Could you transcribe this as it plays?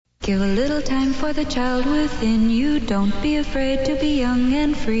Give a little time for the child within you. Don't be afraid to be young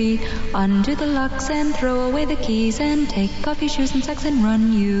and free. Undo the locks and throw away the keys and take off your shoes and socks and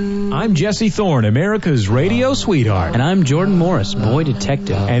run you. I'm Jesse Thorne, America's radio sweetheart. And I'm Jordan Morris, boy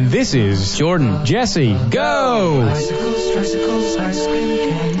detective. And this is Jordan. Jesse, go! Bicycles, tricycles, ice cream,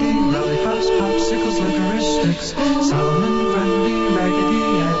 candy, lollipops, popsicles, licorice sticks, Solomon, Grundy, Raggedy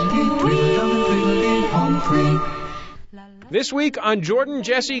Andy, Tweedledum and Tweedledee, home free. This week on Jordan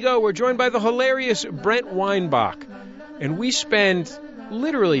Jesse Go, we're joined by the hilarious Brent Weinbach. And we spend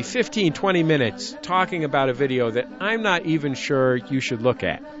literally 15, 20 minutes talking about a video that I'm not even sure you should look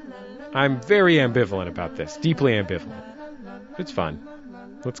at. I'm very ambivalent about this, deeply ambivalent. It's fun.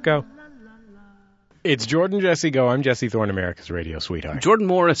 Let's go. It's Jordan Jesse Go. I'm Jesse Thorne, America's radio sweetheart. Jordan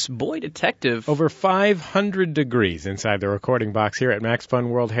Morris, boy detective. Over 500 degrees inside the recording box here at Max Fun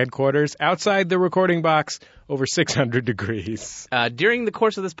World headquarters. Outside the recording box, over 600 degrees. During the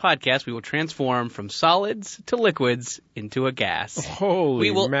course of this podcast, we will transform from solids to liquids into a gas. Holy We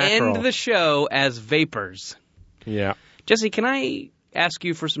will mackerel. end the show as vapors. Yeah. Jesse, can I ask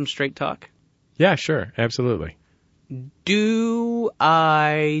you for some straight talk? Yeah, sure. Absolutely. Do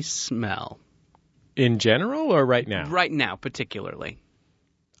I smell? In general or right now? Right now, particularly.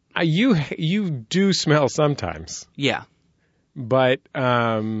 You do smell sometimes, Yeah. but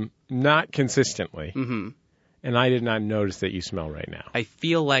not consistently. Mm-hmm. And I did not notice that you smell right now. I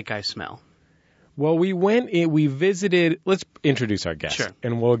feel like I smell. Well, we visited, let's introduce our guest, Sure.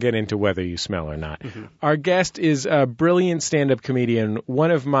 and we'll get into whether you smell or not. Mm-hmm. Our guest is a brilliant stand-up comedian,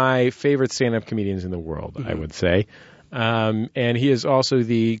 one of my favorite stand-up comedians in the world, I would say. And he is also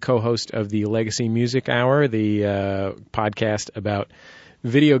the co-host of the Legacy Music Hour, the podcast about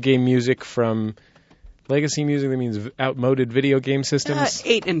video game music from Legacy Music. That means outmoded video game systems.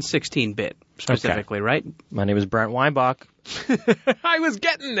 8 and 16-bit, specifically, right? My name is Brent Weinbach. I was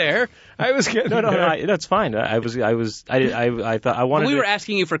getting there. No, That's fine. I thought I wanted. We were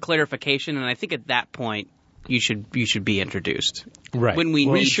asking you for clarification, and I think at that point you should be introduced. Right. When we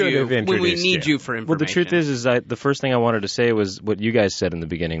need you for information. Well, the truth is the first thing I wanted to say was what you guys said in the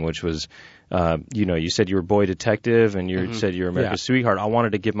beginning, which was, you said you were boy detective and you said you're America's sweetheart. I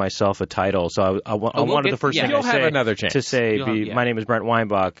wanted to give myself a title, so I wanted the first thing You'll I have say another chance. to say, my name is Brent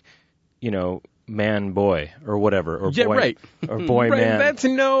Weinbach, man, boy, or whatever, or boy, right. or boy, right.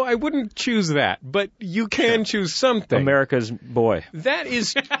 man. I wouldn't choose that, but you can choose something. America's boy. That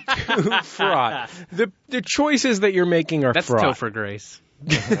is too fraught. The choices that you're making are That's fraught. Topher Grace.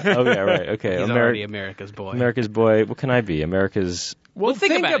 Oh, yeah, right. Okay. He's already America's boy. America's boy. What can I be? America's... Well,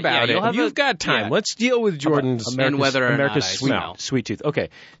 think about it. Yeah, You've got time. Let's deal with Jordan's... and whether or America's not I smell. Sweet tooth. Okay.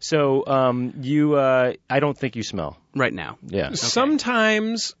 So, I don't think you smell. Right now. Yeah. Okay.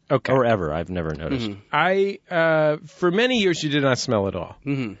 Sometimes... Okay. Or ever. I've never noticed. Mm-hmm. For many years, you did not smell at all.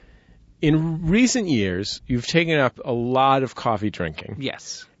 Mm-hmm. In recent years, you've taken up a lot of coffee drinking.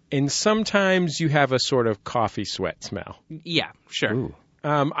 Yes. And sometimes you have a sort of coffee sweat smell. Yeah, sure. Ooh.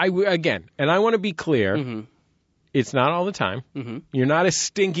 And I want to be clear, it's not all the time. Mm-hmm. You're not a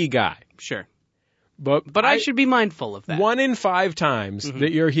stinky guy. Sure. But I should be mindful of that. 1 in 5 times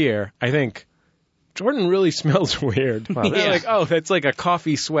that you're here, I think, Jordan really smells weird. Wow, They're like, that's like a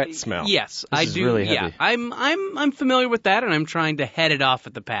coffee sweat smell. Yes, This I is do. really yeah, heavy. I'm familiar with that, and I'm trying to head it off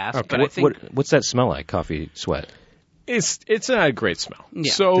at the pass. Okay. But I think What's that smell like? Coffee sweat. It's not a great smell.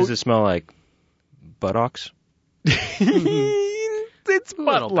 Yeah. So Does it smell like buttocks? it's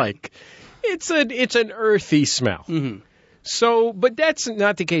butt-like. It's an earthy smell. Mm-hmm. So, but that's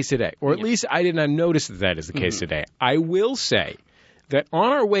not the case today, or at least I did not notice that is the case today. I will say that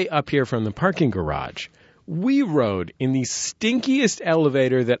on our way up here from the parking garage, we rode in the stinkiest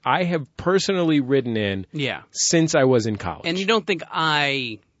elevator that I have personally ridden in since I was in college. And you don't think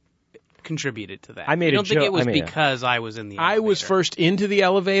I contributed to that? I made you a don't think joke- it was I mean, because I was in the elevator? I was first into the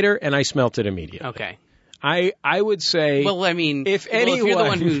elevator, and I smelt it immediately. Okay. I would say... Well, I mean, if if you're the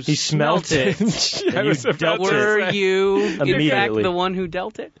one who he smelt it, I was about to were say. you in fact Immediately. the one who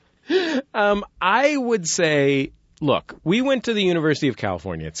dealt it? I would say, look, we went to the University of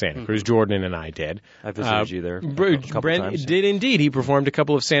California at Santa Cruz. Jordan and I did. I visited you there a couple Brent times. did indeed. He performed a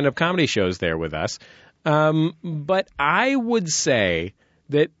couple of stand-up comedy shows there with us. But I would say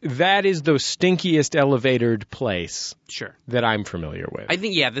that is the stinkiest elevatored place Sure. that I'm familiar with. I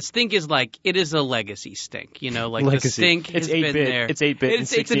think, the stink is it is a legacy stink. Like Legacy. the stink It's has been 8-bit. there. It's 8-bit and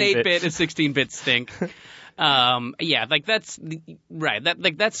It's an 16-bit. 8-bit and 16-bit stink. That's right.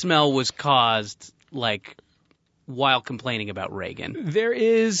 That smell was caused while complaining about Reagan. There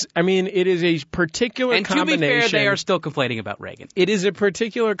is, it is a particular And to combination. be fair, they are still complaining about Reagan. It is a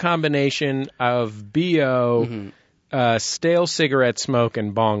particular combination of BO stale cigarette smoke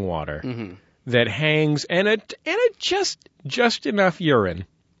and bong water that hangs, and a just enough urine.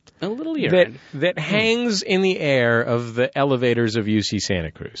 A little urine. That hangs in the air of the elevators of UC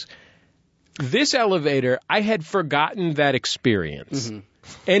Santa Cruz. This elevator, I had forgotten that experience.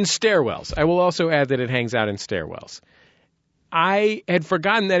 And stairwells. I will also add that it hangs out in stairwells. I had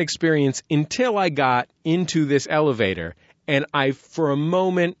forgotten that experience until I got into this elevator, and I, for a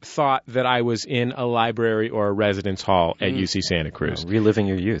moment, thought that I was in a library or a residence hall at UC Santa Cruz. Reliving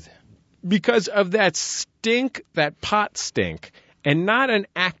your youth. Because of that stink, that pot stink, and not an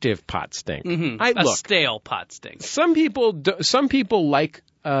active pot stink. A stale pot stink. Some people like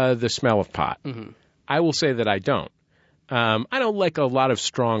the smell of pot. I will say that I don't. I don't like a lot of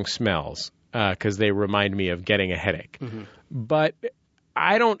strong smells because they remind me of getting a headache. But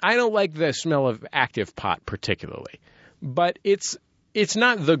I don't like the smell of active pot particularly. But it's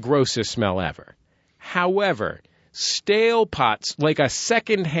not the grossest smell ever. However, stale pots, like a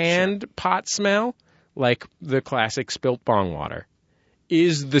second-hand pot smell, like the classic spilt bong water,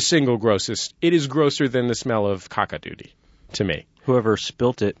 is the single grossest. It is grosser than the smell of caca-doodie to me. Whoever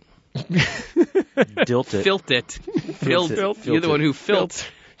spilt it, dilt it. Filt it. You're the one who filt.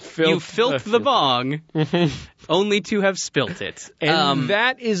 You filt the bong, only to have spilt it. And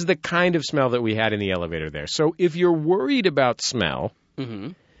that is the kind of smell that we had in the elevator there. So if you're worried about smell,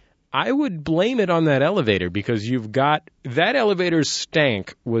 I would blame it on that elevator because that elevator's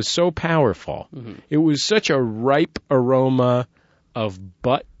stank was so powerful. It was such a ripe aroma of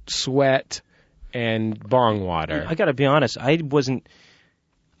butt sweat and bong water. I got to be honest, I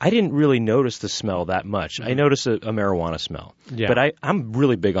didn't really notice the smell that much. I noticed a marijuana smell. Yeah. But I'm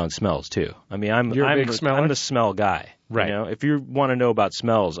really big on smells, too. I mean, I'm the smell guy. Right. You know, if you want to know about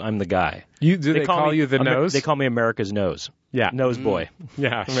smells, I'm the guy. Do they call you the nose? They call me America's nose. Yeah. Nose boy.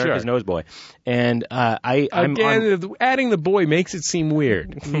 Yeah, America's nose boy. And I'm adding the boy makes it seem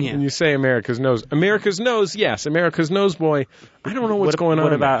weird when you say America's nose. America's nose, yes. America's nose boy. I don't know what's going on.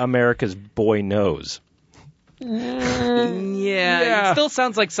 What about America's boy nose? Yeah, it still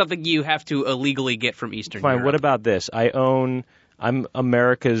sounds like something you have to illegally get from Eastern Europe. Fine, what about this? I'm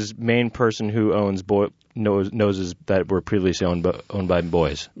America's main person who owns noses that were previously owned by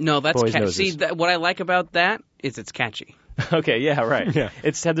boys. No, that's catchy. See, what I like about that is it's catchy. Okay, yeah, right. Yeah.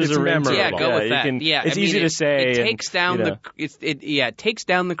 There's a memorable. Yeah, go with that. It's easy to say. It takes down it takes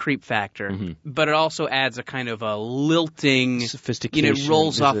down the creep factor, but it also adds a kind of a lilting sophistication. It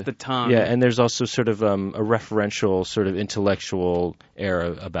rolls off the tongue. Yeah, and there's also sort of a referential, sort of intellectual air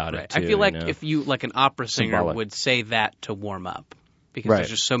about it too. I feel like if you like an opera singer would say that to warm up because there's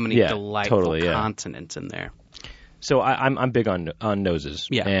just so many delightful consonants in there. So I'm big on noses.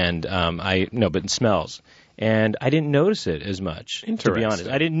 Yeah. And but it smells. And I didn't notice it as much, to be honest.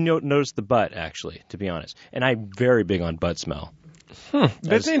 I didn't notice the butt, actually, to be honest. And I'm very big on butt smell.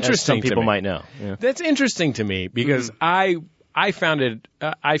 That's interesting. As some people might know. Yeah. That's interesting to me because I found it.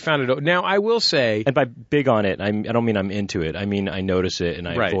 Now I will say, and by big on it, I don't mean I'm into it. I mean I notice it and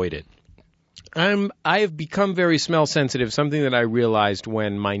I avoid it. I have become very smell sensitive. Something that I realized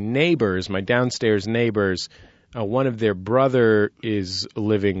when my downstairs neighbors. One of their brother is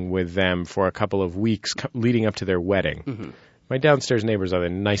living with them for a couple of weeks leading up to their wedding. My downstairs neighbors are the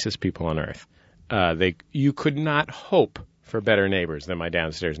nicest people on earth. You could not hope for better neighbors than my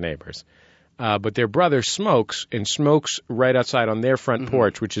downstairs neighbors. But their brother smokes right outside on their front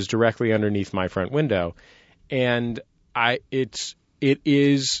porch, which is directly underneath my front window. And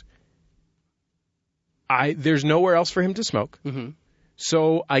there's nowhere else for him to smoke.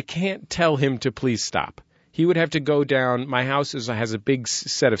 So I can't tell him to please stop. He would have to go down. My house has a big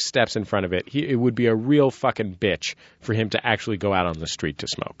set of steps in front of it. It would be a real fucking bitch for him to actually go out on the street to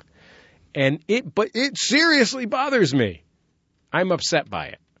smoke. But it seriously bothers me. I'm upset by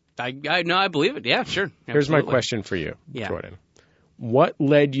it. I believe it. Yeah, sure. Absolutely. Here's my question for you, Jordan. What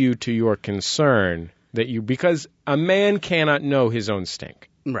led you to your concern because a man cannot know his own stink.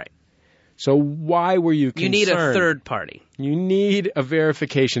 Right. So why were you concerned? You need a third party. You need a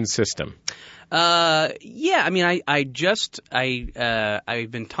verification system. I mean, I've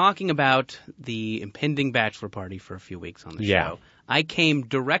been talking about the impending bachelor party for a few weeks on the show. I came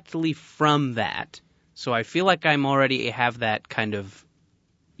directly from that, so I feel like I'm already have that kind of,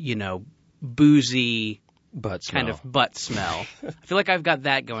 boozy butt smell. I feel like I've got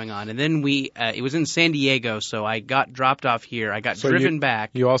that going on. And then it was in San Diego, so I got dropped off here. I got driven back.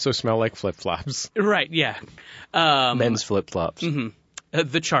 You also smell like flip-flops. Right, yeah. Men's flip-flops.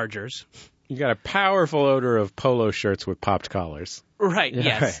 The Chargers. You got a powerful odor of polo shirts with popped collars. Right,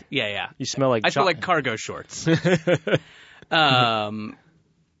 yes. Right. Yeah. You smell like... I smell like cargo shorts.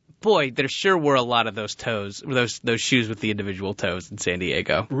 boy, there sure were a lot of those toes, those shoes with the individual toes in San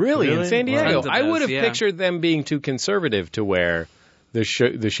Diego. Really? In San Diego? Tons of I would have those, pictured them being too conservative to wear the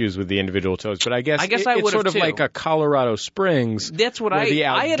shoes with the individual toes, but I guess I it's would sort have of too. like a Colorado Springs. That's what where the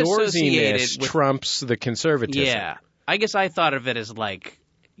I had associated outdoorsiness with. trumps the conservatism. Yeah, I guess I thought of it as like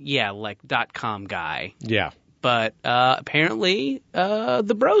 .com guy. Yeah. But apparently,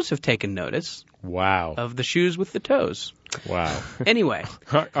 the bros have taken notice Wow. of the shoes with the toes. Wow. Anyway,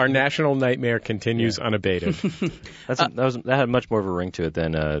 Our national nightmare continues unabated. That had much more of a ring to it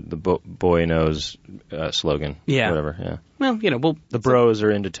than the boy knows slogan. Yeah. Whatever. Yeah. well, The bros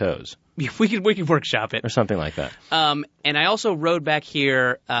are into toes we could workshop it. or something like that. And I also rode back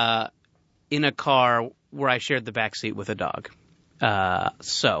here in a car where I shared the back seat with a dog.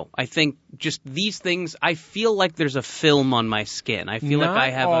 So I think just these things, I feel like there's a film on my skin. I feel Not like I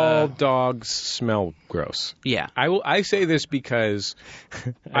have all dogs smell gross. Yeah. I say this because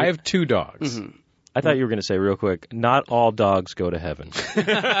I have 2 dogs. Mm-hmm. I thought you were going to say real quick, not all dogs go to heaven.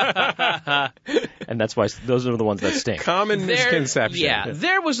 And that's why those are the ones that stink. Common misconception. Yeah,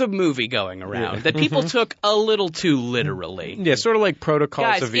 there was a movie going around that people took a little too literally. Yeah, sort of like Protocols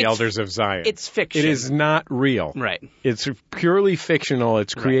Guys, of the Elders of Zion. It's fiction. It is not real. Right. It's purely fictional.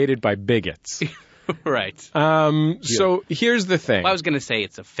 It's created by bigots. Right. So here's the thing. Well, I was going to say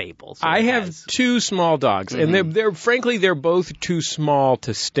it's a fable. So I it have has- 2 small dogs, and they're frankly they're both too small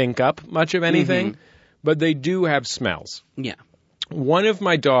to stink up much of anything, but they do have smells. Yeah. One of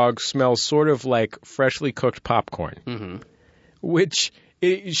my dogs smells sort of like freshly cooked popcorn, which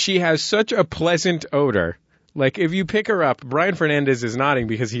she has such a pleasant odor. Like, if you pick her up, Brian Fernandez is nodding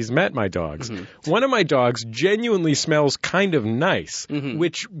because he's met my dogs. One of my dogs genuinely smells kind of nice,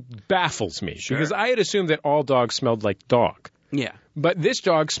 which baffles me because I had assumed that all dogs smelled like dog. Yeah. But this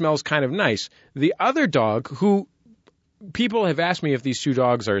dog smells kind of nice. The other dog, who people have asked me if these 2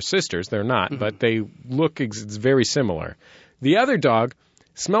 dogs are sisters. They're not, but they look very similar. The other dog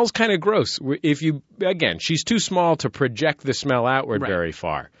smells kind of gross. Again, she's too small to project the smell outward very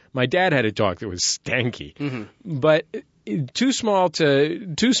far. My dad had a dog that was stanky, but too small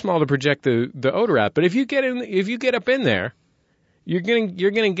to project the odor out. But if you get up in there, you're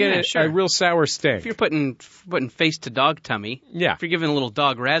gonna get a real sour stink. If you're putting face to dog tummy. Yeah. If you're giving a little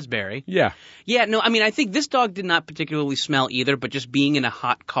dog raspberry. Yeah. Yeah, no, I mean, I think this dog did not particularly smell either, but just being in a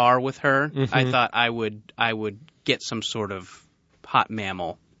hot car with her, I thought I would get some sort of hot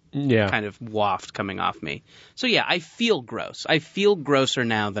mammal kind of waft coming off me. So yeah, I feel gross. I feel grosser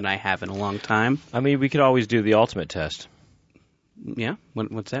now than I have in a long time. I mean, we could always do the ultimate test. Yeah?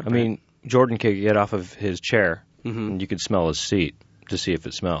 What's that? I mean, Jordan could get off of his chair, and you could smell his seat to see if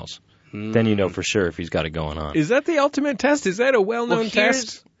it smells. Then you know for sure if he's got it going on. Is that the ultimate test? Is that a well-known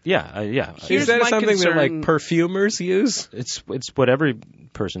test? Yeah, yeah. Is that my something concern- that like perfumers use? It's what every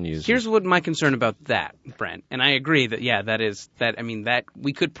person uses. Here's what my concern about that, Brent, and I agree that that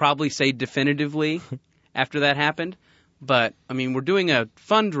we could probably say definitively after that happened, but I mean we're doing a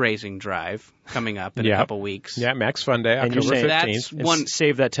fundraising drive coming up in a couple weeks. Yeah, Max Fun Day, And you're October saying 15th. And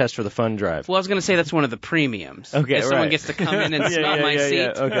save that test for the fun drive. Well, I was going to say that's one of the premiums. Okay, if someone right. gets to come in and smell my seat.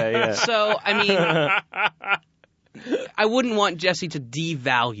 Yeah. Okay, yeah. So I mean, I wouldn't want Jesse to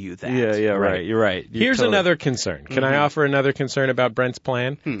devalue that. Yeah, right. You're right. Here's another concern. Can I offer another concern about Brent's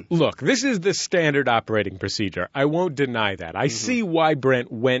plan? Look, this is the standard operating procedure. I won't deny that. I see why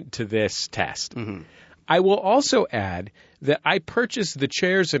Brent went to this test. I will also add that I purchased the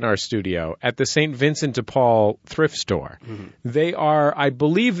chairs in our studio at the St. Vincent de Paul thrift store. They are, I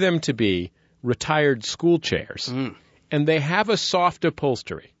believe them to be, retired school chairs. And they have a soft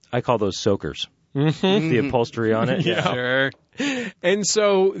upholstery. I call those soakers. The upholstery on it. Yeah. Sure. And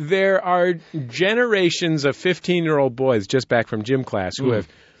so there are generations of 15-year-old boys just back from gym class who have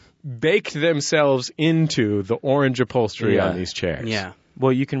baked themselves into the orange upholstery on these chairs. Yeah.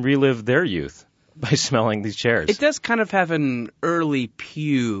 Well, you can relive their youth by smelling these chairs. It does kind of have an early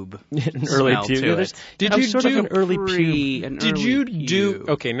pube An early smell pube. to it. Did you sort do of an early pube? Did you do...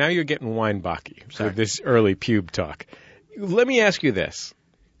 Okay, now you're getting Weinbach-y with this early pube talk. Let me ask you this.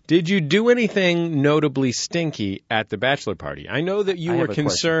 Did you do anything notably stinky at the bachelor party? I know that you I were have a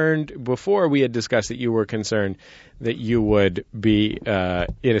concerned, before we had discussed that you were concerned that you would be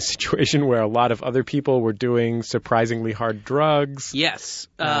in a situation where a lot of other people were doing surprisingly hard drugs. Yes.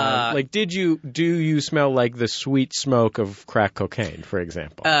 Do you smell like the sweet smoke of crack cocaine, for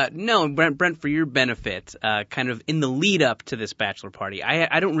example? No, Brent, for your benefit, kind of in the lead up to this bachelor party,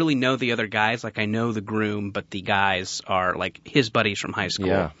 I don't really know the other guys. Like, I know the groom, but the guys are like his buddies from high school.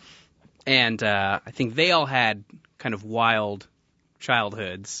 Yeah. And I think they all had kind of wild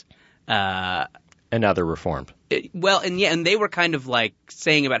childhoods. And now they're reformed. And they were kind of like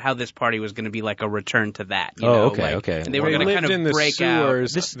saying about how this party was going to be like a return to that. Okay. And they were going to kind of break out.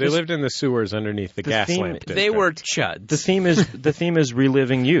 They lived in the sewers underneath the gas lamp district. They were chuds. The theme is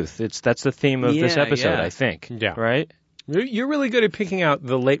reliving youth. That's the theme of this episode, I think. Yeah. Right? You're really good at picking out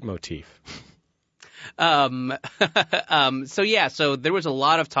the leitmotif. So there was a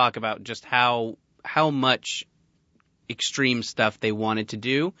lot of talk about just how much extreme stuff they wanted to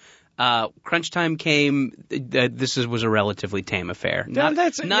do. Crunch time came. This was a relatively tame affair. Not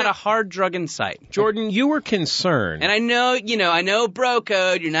a hard drug in sight. Jordan, you were concerned. And I know bro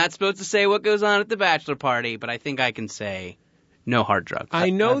code. You're not supposed to say what goes on at the bachelor party, but I think I can say no hard drugs.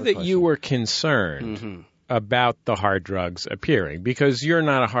 I know that you were concerned about the hard drugs appearing because you're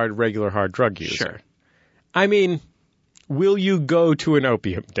not a regular hard drug user. Sure. I mean, will you go to an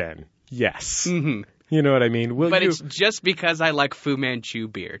opium den? Yes. Mm-hmm. You know what I mean? It's just because I like Fu Manchu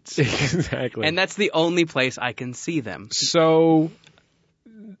beards. Exactly. And that's the only place I can see them. So,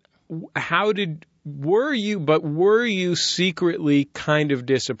 were you secretly kind of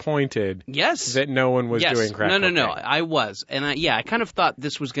disappointed? Yes. That no one was doing crack cocaine? No. I was. And I kind of thought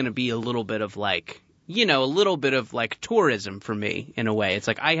this was going to be a little bit of like, a little bit of like tourism for me in a way. It's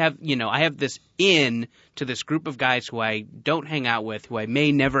like I have this in to this group of guys who I don't hang out with, who I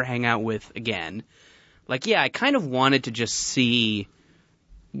may never hang out with again. Like, I kind of wanted to just see,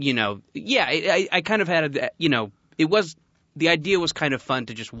 I kind of had, the idea was kind of fun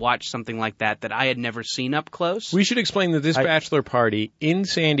to just watch something like that I had never seen up close. We should explain that this bachelor party in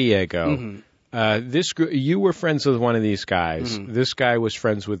San Diego, you were friends with one of these guys. Mm-hmm. This guy was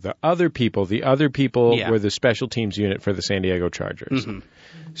friends with the other people. The other people were the special teams unit for the San Diego Chargers. Mm-hmm.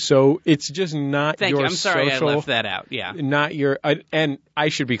 So it's just not Thank your you. I'm sorry social, I left that out. Yeah. Not your, and I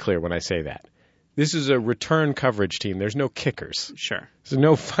should be clear when I say that. This is a return coverage team. There's no kickers. Sure. There's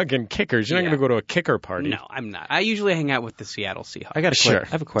no fucking kickers. You're not going to go to a kicker party. No, I'm not. I usually hang out with the Seattle Seahawks. I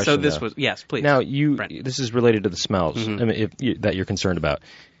have a question. So this was, yes, please. Now, this is related to the smells that you're concerned about.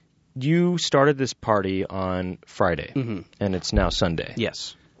 You started this party on Friday, and it's now Sunday.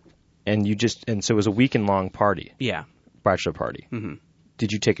 Yes. And so it was a weekend-long party. Yeah. Bachelor party. Mm-hmm.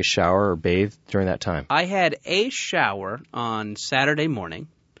 Did you take a shower or bathe during that time? I had a shower on Saturday morning.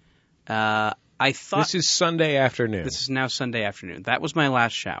 I thought this is Sunday afternoon. This is now Sunday afternoon. That was my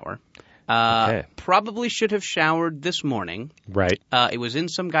last shower. Okay. Probably should have showered this morning. Right. It was in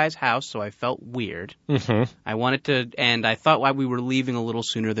some guy's house, so I felt weird. Mm-hmm. I wanted to, and I thought why we were leaving a little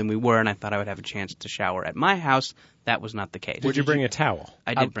sooner than we were, and I thought I would have a chance to shower at my house. That was not the case. Would you bring a towel?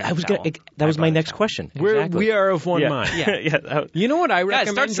 I did bring a towel. That was my next question. We are of one mind. Yeah. You know what I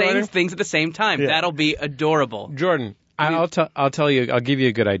recommend, start saying things at the same time. Yeah. That'll be adorable. Jordan, I'll tell you, I'll give you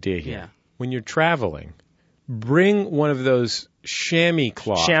a good idea here. Yeah. When you're traveling, bring one of those chamois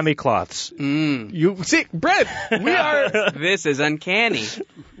cloths. Chamois cloths. You see, Brett, we are. This is uncanny.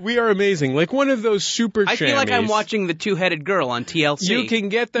 We are amazing. Like one of those super chamois. I feel like I'm watching The Two-Headed Girl on TLC. You can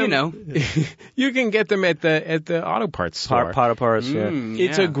get them. You can get them at the auto parts store. Auto parts.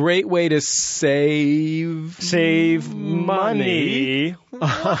 It's a great way to save money.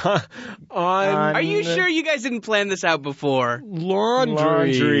 Are you sure you guys didn't plan this out before?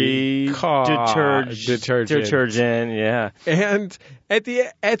 Laundry detergent. Yeah. And at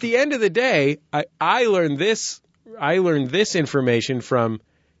the end of the day, I learned this information from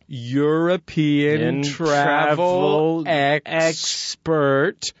European travel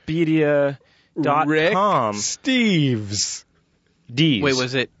expert Expedia.com. Rick Steves. Dees. Wait,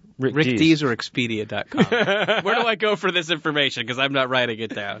 was it Rick Dees or Expedia.com? Where do I go for this information? Because I'm not writing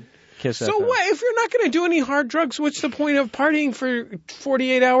it down. So what? If you're not going to do any hard drugs, what's the point of partying for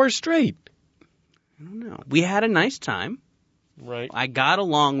 48 hours straight? I don't know. We had a nice time. Right. I got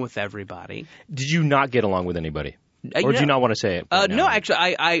along with everybody. Did you not get along with anybody? Or do you not want to say it? No,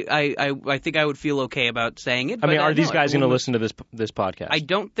 actually, I think I would feel okay about saying it. I mean, are these guys going to listen to this podcast? I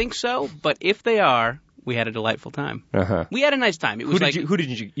don't think so, but if they are, we had a delightful time. Uh-huh. We had a nice time. It was who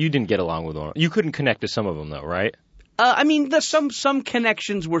did you didn't get along with? You couldn't connect to some of them, though, right? I mean, some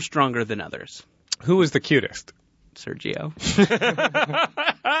connections were stronger than others. Who was the cutest? Sergio.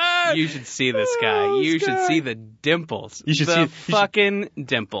 You should see this guy. You should see the dimples. Fucking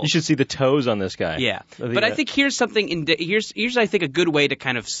dimples. You should see the toes on this guy. Yeah. But I think here's something. Here's I think a good way to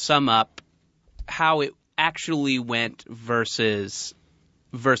kind of sum up how it actually went versus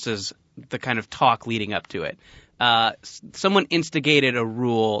the kind of talk leading up to it. Someone instigated a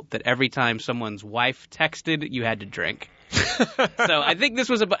rule that every time someone's wife texted, you had to drink. So I think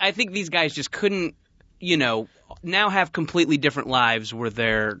I think these guys just couldn't, now have completely different lives where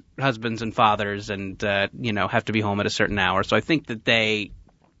they're husbands and fathers and, have to be home at a certain hour. So I think that they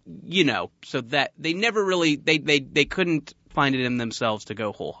so that they never really they couldn't find it in themselves to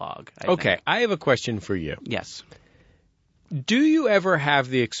go whole hog. I think. I have a question for you. Yes. Do you ever have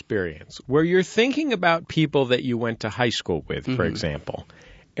the experience where you're thinking about people that you went to high school with, for example,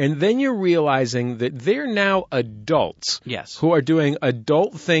 and then you're realizing that they're now adults Yes. who are doing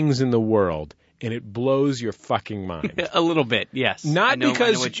adult things in the world, and it blows your fucking mind? A little bit, yes. Not I know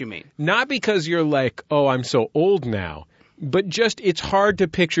because what you mean. Not because you're like, oh, I'm so old now, but just it's hard to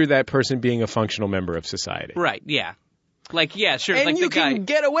picture that person being a functional member of society. Right, yeah. Like, yeah, sure. And like you the guy, can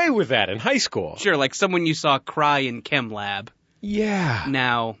get away with that in high school. sure, like someone you saw cry in chem lab Yeah.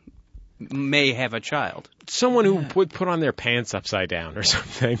 now may have a child. Someone who would put on their pants upside down or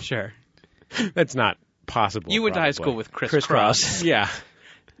something. Sure. That's not possible. You went to high probably. school with Chris Cross. Yeah.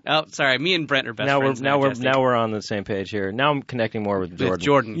 Oh, sorry. Me and Brent are best friends. Now Jesse. we're on the same page here. Now I'm connecting more with Jordan. With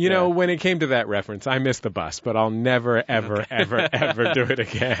Jordan. You know, when it came to that reference, I missed the bus, but I'll never, ever, ever, ever do it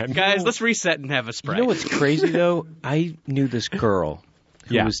again. Guys, let's reset and have a spray. You know what's crazy though? I knew this girl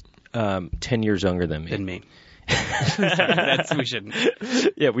who Yeah. was 10 years younger than me. Than me. Sorry, we shouldn't.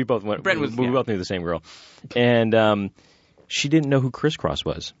 Yeah, we both went. Brent was- we yeah. both knew the same girl, and she didn't know who Criss Cross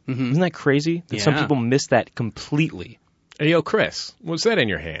was. Mm-hmm. Isn't that crazy? That some Yeah. people miss that completely. Hey, yo, Chris, what's that in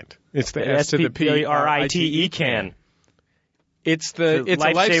your hand? It's the S to the P-R-I-T-E can. It's a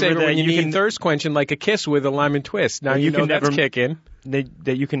lifesaver lifesaver that when you you need can- thirst quenching like a kiss with a lime and twist. Now Well, you you know can that's never- kicking.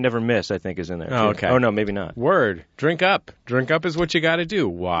 That you can never miss, I think, is in there. Oh, too. okay. Oh, no, maybe not. Word. Drink up. Drink up is what you got to do.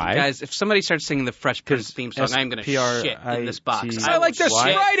 Why? Guys, if somebody starts singing the Fresh Prince theme song, I'm going to shit in this box. SPRIT. I like the will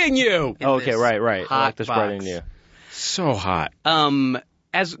shit Sprite in you. in Oh, okay, this right. I hot like the Sprite in box. you. So hot.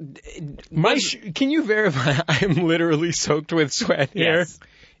 As Can you verify I'm literally soaked with sweat here? Yes.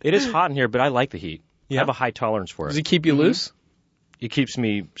 It is hot in here, but I like the heat. Yeah. I have a high tolerance for Does it. it keep you loose? It keeps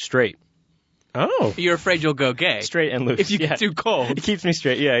me straight. Oh. You're afraid you'll go gay. Straight and loose. If you yeah. get too cold. It keeps me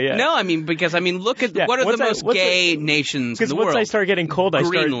straight, yeah. No, I mean, because, look at Yeah, what are the once most gay nations in Because the once world? I start getting cold, I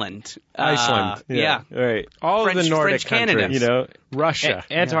start... Greenland. Iceland. Yeah. Right. All French- of the Nordic French Canada. countries. You know, Russia.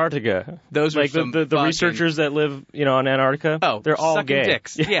 Antarctica. Those are like some the fucking- researchers that live, on Antarctica. Oh, they're all sucking gay.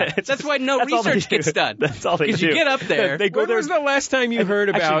 dicks. Yeah, it's that's why no that's all they research do. gets done. That's all they do. Because you get up there. They go When there. was the last time you heard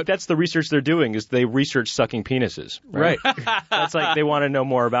about... Actually, that's the research they're doing. Is they research sucking penises. Right. That's like they want to know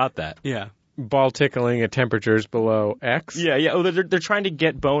more about that. Yeah. Ball tickling at temperatures below X? Yeah. Oh, they're trying to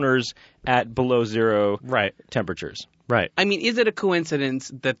get boners at below zero Right. temperatures. Right. I mean, is it a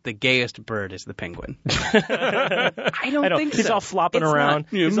coincidence that the gayest bird is the penguin? I don't think so. He's all flopping It's around. not.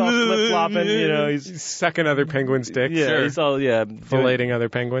 He's all flip flopping. He's sucking other penguins' dicks. He's all Filleting other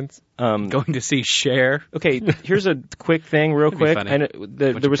penguins. Going to see Cher. Okay, here's a quick thing, real quick. funny. And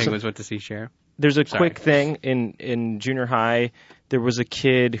there was penguins went to see Cher. there's a Sorry. quick thing in junior high. There was a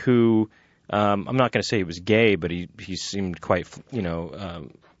kid who I'm not going to say he was gay, but he seemed quite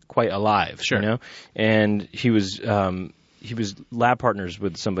quite alive. Sure. You know, and he was lab partners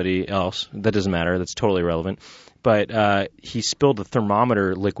with somebody else. That doesn't matter. That's totally irrelevant. But he spilled a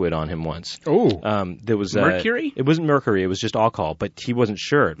thermometer liquid on him once. Oh. There was Mercury? It wasn't mercury. It was just alcohol. But he wasn't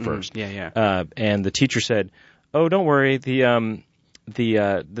sure at first. Yeah. And the teacher said, "Oh, don't worry.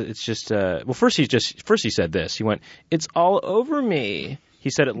 It's just well, first he said this. He went, 'It's all over me.'" He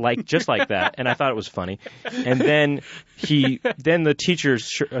said it just like that, and I thought it was funny. And then the teacher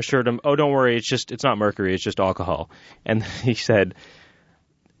assured him, "Oh, don't worry. It's not mercury. It's just alcohol." And he said,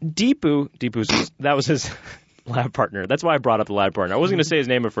 that was his lab partner. That's why I brought up the lab partner. I wasn't going to say his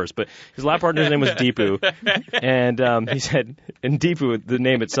name at first, but his lab partner's name was Deepu. And he said, and Deepu, the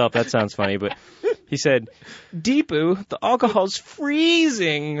name itself, that sounds funny, but he said, "Deepu, the alcohol's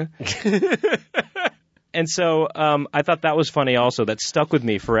freezing." And so I thought that was funny also. That stuck with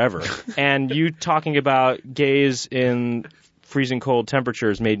me forever. And you talking about gays in freezing cold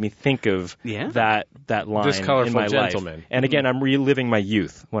temperatures made me think of that line This colorful in my gentleman. life. And again, I'm reliving my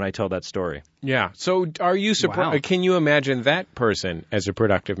youth when I tell that story. Yeah. So are you surprised? Wow. Can you imagine that person as a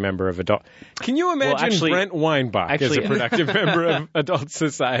productive member of adult? Can you imagine actually- Brent Weinbach as a productive member of adult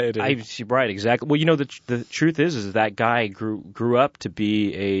society? Right, exactly. Well, the truth is that guy grew up to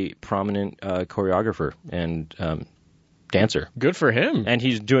be a prominent choreographer and dancer. Good for him. And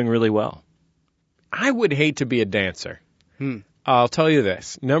he's doing really well. I would hate to be a dancer. I'll tell you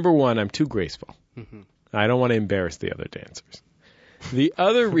this. Number one, I'm too graceful. I don't want to embarrass the other dancers. The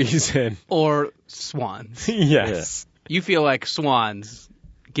other reason... Or swans. Yes. You feel like swans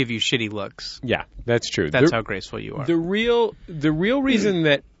give you shitty looks. Yeah, that's true. That's how graceful you are. The real reason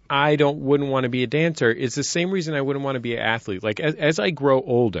that I wouldn't want to be a dancer is the same reason I wouldn't want to be an athlete. Like, as I grow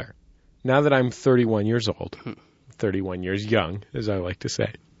older, now that I'm 31 years old, 31 years young, as I like to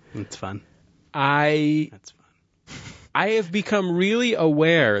say, That's fun. I That's fun. I have become really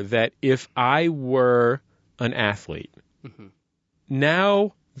aware that if I were an athlete,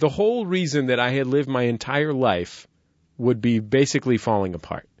 now the whole reason that I had lived my entire life would be basically falling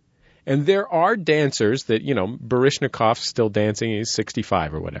apart. And there are dancers that, Baryshnikov's still dancing, he's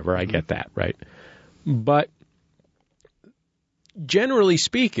 65 or whatever, I get that, right? But generally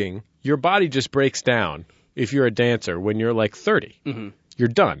speaking, your body just breaks down if you're a dancer when you're like 30. You're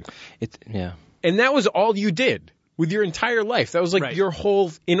done. And that was all you did with your entire life. That was like your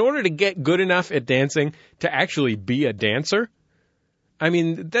whole, in order to get good enough at dancing to actually be a dancer, I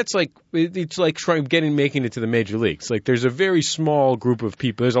mean, that's like, it's like making it to the major leagues. Like, there's a very small group of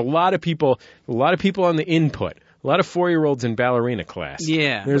people. There's a lot of people on the input, a lot of 4-year-olds in ballerina class.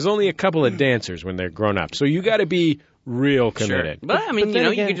 Yeah. There's only a couple of dancers when they're grown up. So you got to be real committed. Sure. But I mean, then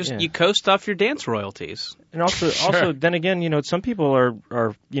you again, can just you coast off your dance royalties. And also, then again, some people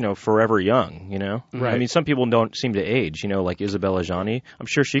are forever young, Right. I mean, some people don't seem to age, like Isabella Gianni. I'm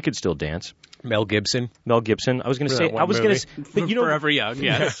sure she could still dance. Mel Gibson. I was going to say, but Forever young,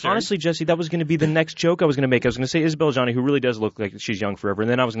 yes. Sure. Honestly, Jesse, that was going to be the next joke I was going to make. I was going to say Isabella Gianni, who really does look like she's young forever,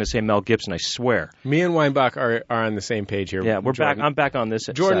 and then I was going to say Mel Gibson, I swear. Me and Weinbach are on the same page here. Yeah, we're Jordan. back. I'm back on this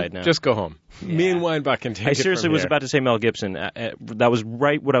Jordan, side now. just go home. Yeah. Me and Weinbach can take I it seriously from was here. about to say Mel Gibson. That was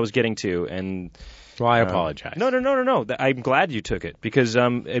right what I was getting to, and... Well, I apologize. No. I'm glad you took it, because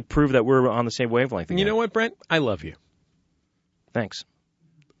it proved that we're on the same wavelength again. You know what, Brent? I love you. Thanks.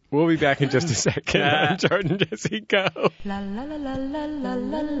 We'll be back in just a second on Jordan Jesse Go.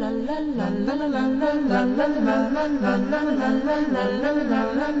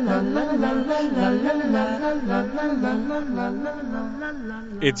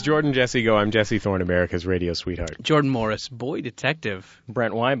 It's Jordan Jesse Go. I'm Jesse Thorne, America's radio sweetheart. Jordan Morris, boy detective.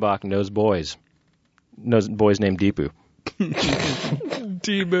 Brent Weinbach knows boys. Knows boys named Deepu.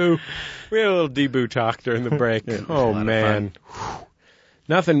 Deepu. We had a little Deepu talk during the break. Oh, man.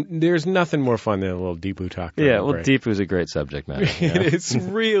 There's nothing more fun than a little Deepu talk. Deepu's a great subject matter. It's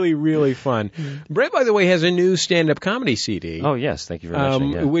really, really fun. Brett, by the way, has a new stand-up comedy CD. Oh, yes. Thank you for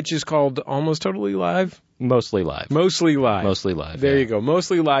mentioning which is called Almost Totally Live? Mostly Live. Mostly Live. Mostly Live. There you go.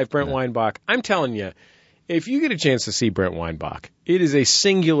 Mostly Live, Brent Weinbach. I'm telling you, if you get a chance to see Brent Weinbach, it is a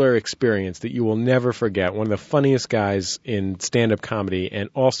singular experience that you will never forget. One of the funniest guys in stand-up comedy and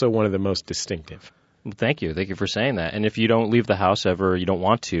also one of the most distinctive. Well, thank you. Thank you for saying that. And if you don't leave the house ever, you don't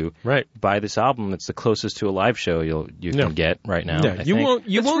want to, buy this album. It's the closest to a live show you can get right now. Yeah, you won't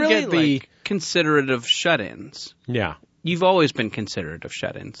really get the considerate of shut-ins. Yeah. You've always been considerate of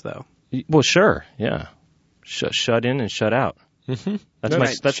shut-ins, though. Well, sure. Yeah. Shut in and shut out. Mm-hmm.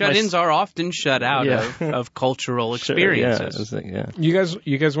 That's shut-ins are often shut out of cultural experiences. Sure, yeah. You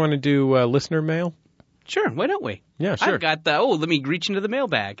guys want to do listener mail? Sure, why don't we? Yeah, sure. I've got let me reach into the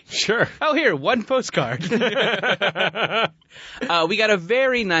mailbag. Sure. Oh, here, one postcard. We got a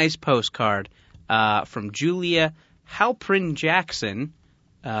very nice postcard from Julia Halprin Jackson,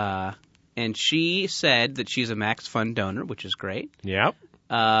 and she said that she's a Max Fund donor, which is great. Yep.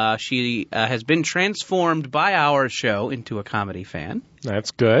 She has been transformed by our show into a comedy fan. That's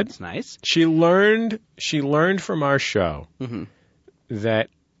good. That's nice. She learned from our show that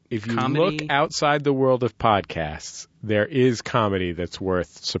if you look outside the world of podcasts, there is comedy that's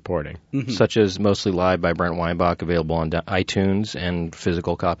worth supporting. Such as Mostly Live by Brent Weinbach, available on iTunes and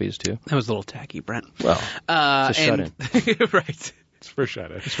physical copies, too. That was a little tacky, Brent. Well, it's a shut-in. Right. It's for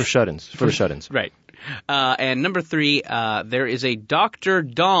shut-ins. It's for shut-ins. For the shut-ins. Right. And number 3, there is a Dr.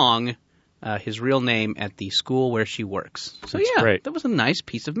 Dong, his real name, at the school where she works. So, that's great. That was a nice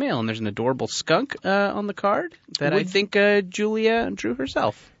piece of mail. And there's an adorable skunk on the card that I think Julia drew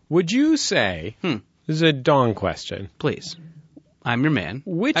herself. Would you say, this is a Dong question. Please. I'm your man.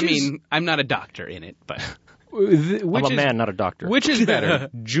 I'm not a doctor in it, but... I'm a man, not a doctor. Which is better,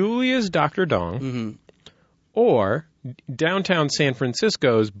 Julia's Dr. Dong or downtown San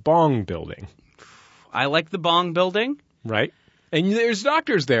Francisco's Bong Building? I like the Bong Building. Right. And there's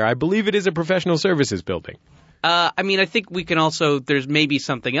doctors there. I believe it is a professional services building. I think we can also, there's maybe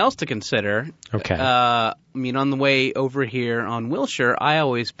something else to consider. Okay. On the way over here on Wilshire, I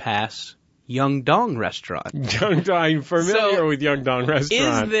always pass Young Dong Restaurant. Young Dong, I'm familiar with Young Dong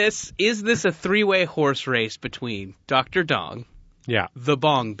Restaurant. Is this a three-way horse race between Dr. Dong, the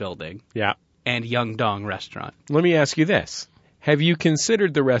Bong Building, and Young Dong Restaurant? Let me ask you this. Have you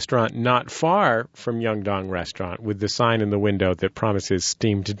considered the restaurant not far from Young Dong Restaurant with the sign in the window that promises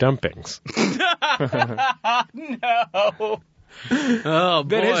steamed dumplings? No. Oh, boy.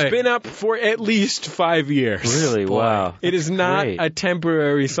 That has been up for at least 5 years. Really? Boy. Wow. It is not a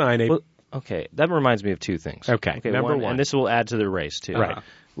temporary sign. Well, okay, that reminds me of two things. Okay, number one. And this will add to the race, too. Right.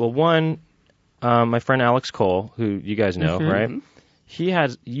 Well, one, my friend Alex Cole, who you guys know, right? He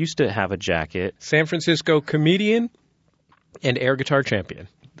used to have a jacket. San Francisco comedian and air guitar champion.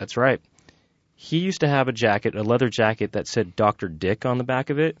 That's right. He used to have a leather jacket that said Dr. Dick on the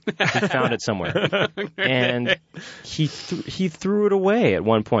back of it. He found it somewhere. And he threw it away at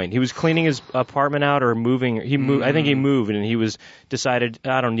one point. He was cleaning his apartment out or moving. I think he moved, and he decided,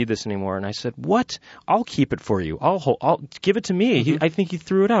 I don't need this anymore. And I said, what? I'll keep it for you. I'll give it to me. I think he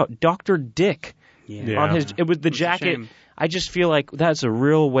threw it out. Dr. Dick. Yeah. It was the jacket. I just feel like that's a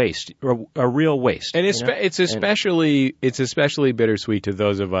real waste, a real waste. And it's especially bittersweet to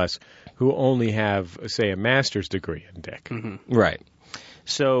those of us who only have, say, a master's degree in Dick. Right.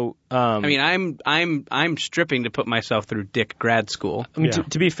 So, I mean, I'm stripping to put myself through Dick grad school. I mean,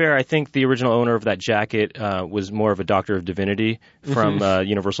 to be fair, I think the original owner of that jacket was more of a doctor of divinity from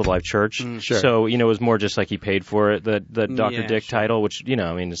Universal Life Church. Sure. So, it was more just like he paid for it, the Dr. Dick title, which,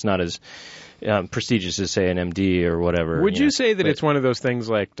 it's not as prestigious as, say, an MD or whatever. Would you say that it's one of those things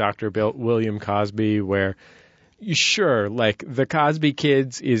like Dr. William Cosby where, sure, like the Cosby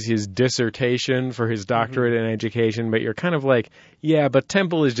Kids is his dissertation for his doctorate in education, but you're kind of like, yeah, but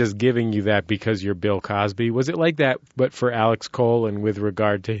Temple is just giving you that because you're Bill Cosby. Was it like that, but for Alex Cole and with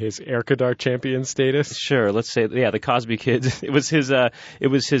regard to his air guitar champion status? Sure. Let's say, the Cosby Kids. It was his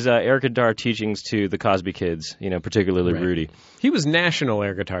air guitar teachings to the Cosby Kids, particularly Rudy. He was national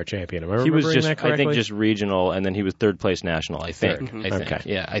air guitar champion. Am I He was remembering that correctly? I think, just regional, and then he was third place national, I think. Third. I think. Okay.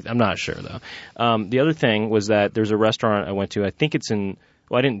 Yeah, I'm not sure, though. The other thing was that there's a restaurant I went to. I think it's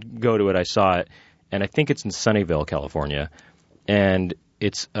I didn't go to it. I saw it, and I think it's in Sunnyvale, California, and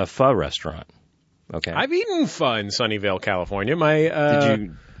it's a pho restaurant. Okay. I've eaten pho in Sunnyvale, California.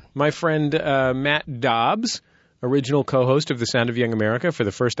 My friend Matt Dobbs, original co-host of The Sound of Young America for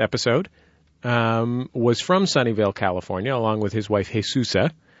the first episode, was from Sunnyvale, California, along with his wife,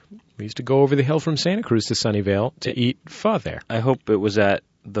 Jesusa. We used to go over the hill from Santa Cruz to Sunnyvale to eat pho there. I hope it was at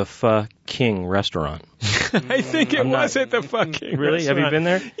the Pho King restaurant. I think it was at the Pho King Really? restaurant. Have you been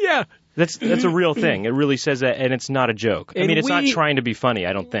there? Yeah. That's a real thing. It really says that, and it's not a joke. And it's not trying to be funny,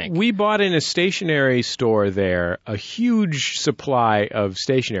 I don't think. We bought in a stationery store there a huge supply of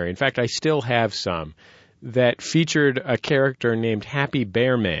stationery. In fact, I still have some that featured a character named Happy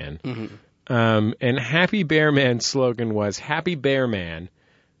Bear Man. And Happy Bear Man's slogan was, Happy Bear Man,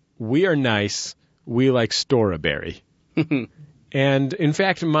 we are nice, we like Storaberry. And, in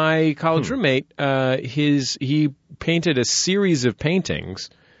fact, my college roommate, he painted a series of paintings.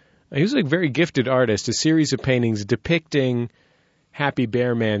 He was a very gifted artist, a series of paintings depicting Happy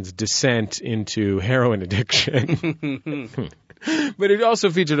Bear Man's descent into heroin addiction. But it also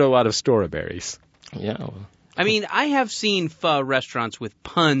featured a lot of Storaberries. Yeah. I mean, I have seen pho restaurants with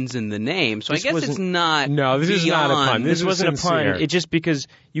puns in the name, so I guess it's not. No, this is not a pun. This wasn't a pun. It just because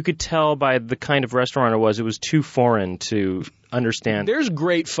you could tell by the kind of restaurant it was too foreign to understand. There's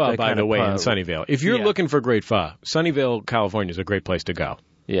great pho, by the way, in Sunnyvale. If you're looking for great pho, Sunnyvale, California is a great place to go.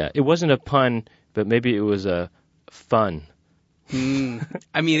 Yeah, it wasn't a pun, but maybe it was a fun. I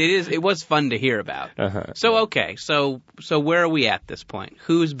mean, it was fun to hear about. So okay, so where are we at this point?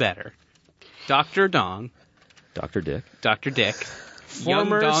 Who's better, Dr. Dong? Dr. Dick. Dr. Dick.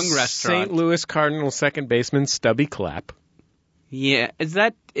 Former Young Dong restaurant. St. Louis Cardinals second baseman Stubby Clapp. Yeah, is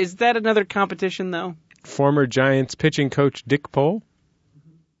that another competition though? Former Giants pitching coach Dick Pole.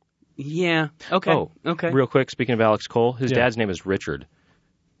 Yeah. Okay. Oh, okay. Real quick, speaking of Alex Cole, his dad's name is Richard.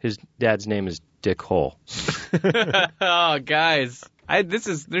 His dad's name is Dick Hole. Oh, guys.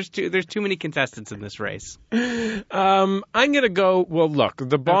 There's too many contestants in this race. I'm going to go, well, look,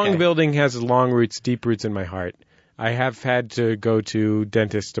 the Bong building has long roots, deep roots in my heart. I have had to go to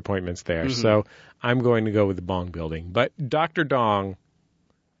dentist appointments there, so I'm going to go with the Bong building. But Dr. Dong,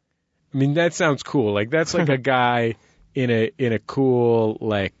 I mean, that sounds cool. Like, that's like a guy in a cool,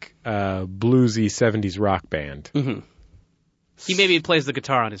 like, bluesy 70s rock band. He maybe plays the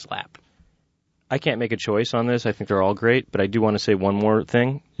guitar on his lap. I can't make a choice on this. I think they're all great, but I do want to say one more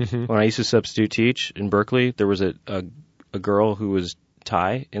thing. When I used to substitute teach in Berkeley, there was a girl who was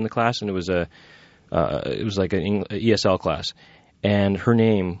Thai in the class, and it was like an ESL class, and her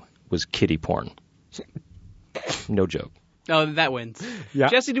name was Kitty Porn. No joke. Oh, that wins. Yeah.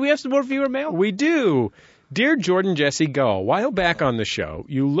 Jesse, do we have some more viewer mail? We do. Dear Jordan Jesse Go, a while back on the show,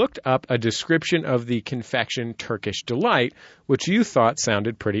 you looked up a description of the confection Turkish Delight, which you thought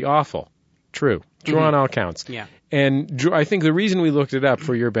sounded pretty awful. True on all counts. Yeah. And I think the reason we looked it up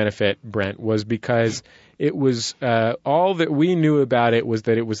for your benefit, Brent, was because it was all that we knew about it was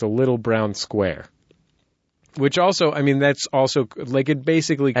that it was a little brown square. Which also, I mean, that's also, like, it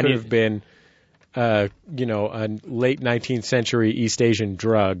basically could have been, a late 19th century East Asian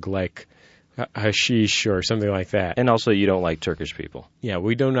drug, like hashish or something like that. And also, you don't like Turkish people. Yeah,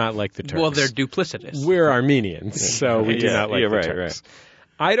 we do not like the Turks. Well, they're duplicitous. We're Armenians, so we do not like the Turks.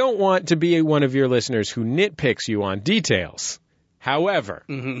 I don't want to be one of your listeners who nitpicks you on details. However,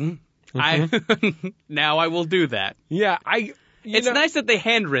 Now I will do that. yeah, It's nice that they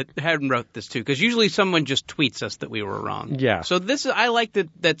handwrote this too, because usually someone just tweets us that we were wrong. Yeah. So I like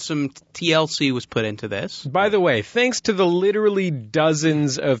that some TLC was put into this. By the way, thanks to the literally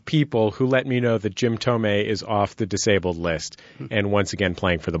dozens of people who let me know that Jim Tomei is off the disabled list and once again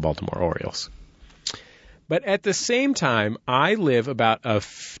playing for the Baltimore Orioles. But at the same time, I live about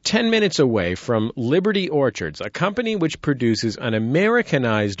 10 minutes away from Liberty Orchards, a company which produces an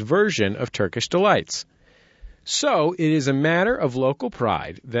Americanized version of Turkish Delights. So it is a matter of local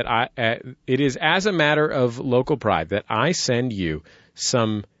pride that I send you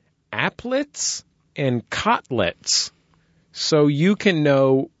some applets and cotlets so you can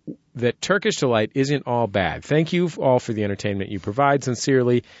know that Turkish Delight isn't all bad. Thank you all for the entertainment you provide.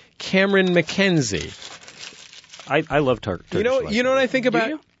 Sincerely, Cameron McKenzie. I love Turkish Delight. You know what I think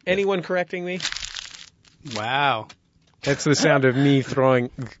about anyone correcting me? Wow. That's the sound of me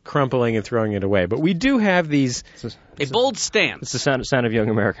crumpling and throwing it away. But we do have these. A bold stance. It's the sound of young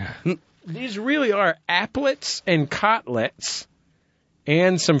America. These really are applets and cotlets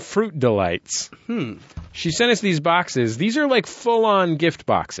and some fruit delights. She sent us these boxes. These are like full-on gift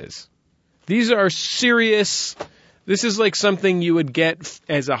boxes. These are serious. This is like something you would get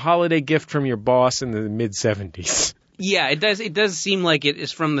as a holiday gift from your boss in the mid-'70s. Yeah, it does. It does seem like it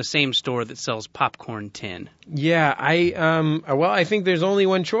is from the same store that sells popcorn tin. Yeah, I think there's only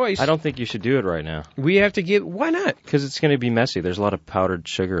one choice. I don't think you should do it right now. We have to give. Why not? Because it's going to be messy. There's a lot of powdered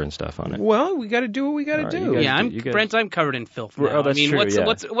sugar and stuff on it. Well, we got to do what we got to do. Brent, I'm covered in filth now. Oh, that's true.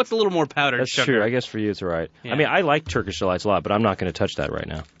 What's a little more powdered That's sugar? true. I guess for you it's all right. Yeah. I mean, I like Turkish Delights a lot, but I'm not going to touch that right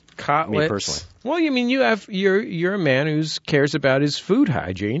now. Cotlets. Me personally. Well, you mean you're a man who cares about his food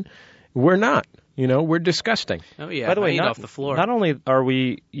hygiene. We're not. We're disgusting. Oh yeah. By the way, off the floor. Not only are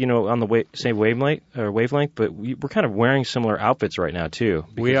we, on the same wavelength, but we're kind of wearing similar outfits right now too.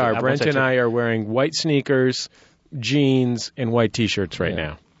 We are. Brent and I are wearing white sneakers, jeans, and white T-shirts right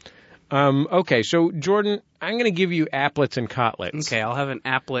now. Okay, so Jordan, I'm going to give you applets and cotlets. Okay, I'll have an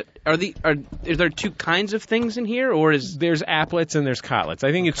applet. Are there two kinds of things in here, or is there's applets and there's cotlets?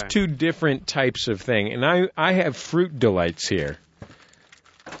 I think it's two different types of thing, and I have fruit delights here.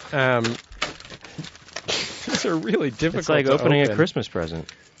 These are really difficult. It's like to opening open. a Christmas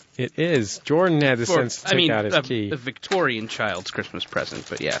present. It is. Jordan had the sense to take out his key. A Victorian child's Christmas present,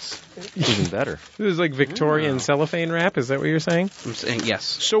 but yes. Even better. This is like Victorian cellophane wrap. Is that what you're saying? I'm saying yes.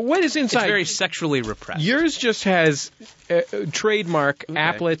 So what is inside? It's very sexually repressed. Yours just has trademark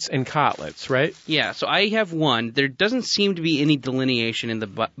applets and cotlets, right? Yeah, so I have one. There doesn't seem to be any delineation in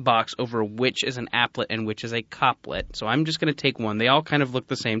the box over which is an applet and which is a coplet. So I'm just going to take one. They all kind of look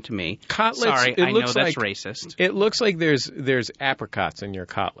the same to me. Cotlets. Sorry, I know that's racist. It looks like there's apricots in your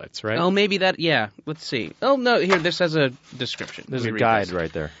cotlets, right? Oh, maybe that. Yeah. Let's see. Oh no, here this has a description. There's a guide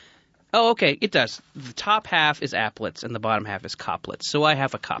right there. Oh, okay, it does. The top half is applets and the bottom half is coplets. So I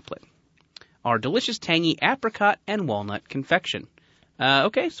have a coplet. Our delicious, tangy apricot and walnut confection.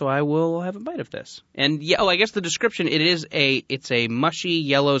 Okay, so I will have a bite of this. And I guess the description, it's a mushy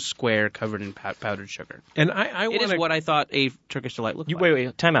yellow square covered in powdered sugar. And it is what I thought a Turkish Delight looked like.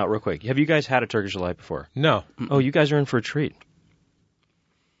 Wait, time out real quick. Have you guys had a Turkish Delight before? No. Oh, you guys are in for a treat.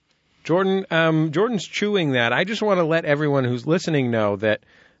 Jordan's chewing that. I just want to let everyone who's listening know that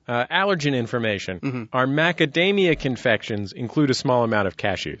allergen information. Our macadamia confections include a small amount of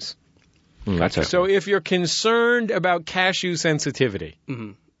cashews. That's okay. So if you're concerned about cashew sensitivity.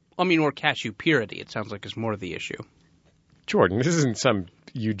 I mean, or cashew purity, it sounds like is more the issue. Jordan, this isn't some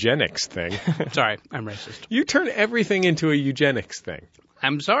eugenics thing. Sorry, I'm racist. You turn everything into a eugenics thing.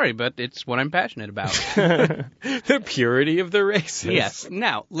 I'm sorry, but it's what I'm passionate about. The purity of the races. Yes.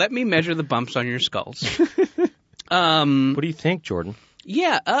 Now, let me measure the bumps on your skulls. What do you think, Jordan?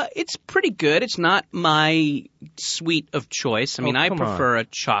 Yeah, it's pretty good. It's not my sweet of choice. I mean, I prefer a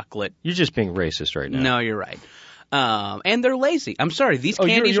chocolate. You're just being racist right now. No, you're right. And they're lazy. I'm sorry. These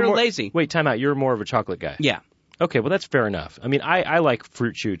candies are lazy. Wait, time out. You're more of a chocolate guy. Yeah. Okay, well, that's fair enough. I mean, I like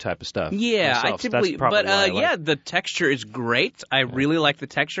fruit chew type of stuff. Yeah, myself, I typically, so that's probably why I like. The texture is great. I really like the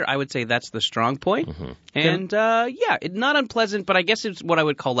texture. I would say that's the strong point. And, not unpleasant, but I guess it's what I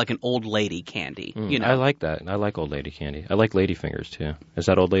would call like an old lady candy. I like that. I like old lady candy. I like lady fingers, too. Is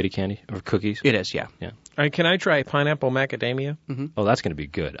that old lady candy? Or cookies? It is, yeah. All right, can I try pineapple macadamia? Oh, that's going to be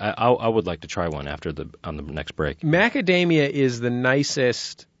good. I would like to try one on the next break. Macadamia is the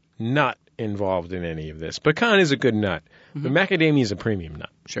nicest nut involved in any of this. Pecan is a good nut, but macadamia is a premium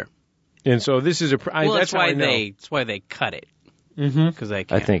nut. Sure. And so this is That's how I know. That's why they cut it. Mm-hmm. Because they I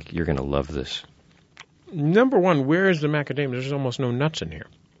can't. think you're going to love this. Number one, where is the macadamia? There's almost no nuts in here.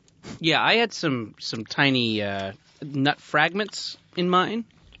 Yeah, I had some tiny nut fragments in mine,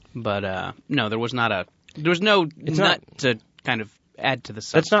 but no, there was no nut to kind of add to the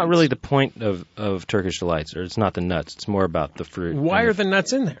substance. That's not really the point of Turkish Delights, or it's not the nuts. It's more about the fruit. Why are the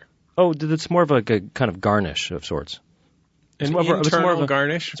nuts in there? Oh, it's more of like a kind of garnish of sorts. An more of a- it's more of internal a-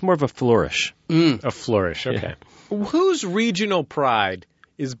 garnish? It's more of a flourish. A flourish, okay. Whose regional pride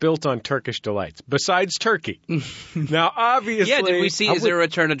is built on Turkish Delights, besides Turkey? Now, obviously... Yeah, did we see, is there a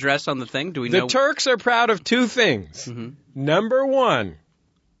return address on the thing? Do we know? The Turks are proud of two things. Mm-hmm. Number one,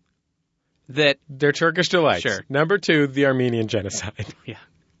 That, they're Turkish Delights. Sure. Number two, the Armenian genocide. yeah.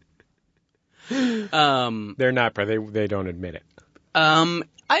 They're not proud. They don't admit it.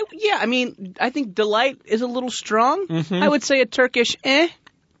 I mean, I think delight is a little strong. Mm-hmm. I would say a Turkish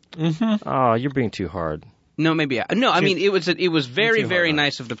Oh, you're being too hard. No, maybe. No, I mean, it was very, too very hard.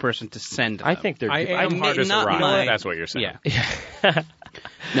 nice of the person to send. I think they're. I am hard as a not rock. my- That's what you're saying. Yeah.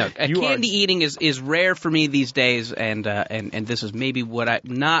 No, candy eating is rare for me these days, and this is maybe what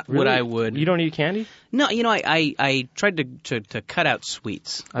I would. You don't eat candy? No, I tried to cut out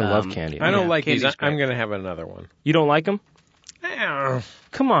sweets. I love candy. I don't like these. candy's I'm great. going to have another one. You don't like them? Eh,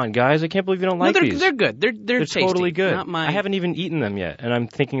 Come on, guys! I can't believe you don't like no, these. they're good. They're They're tasty. totally good. Not my. I haven't even eaten them yet, and I'm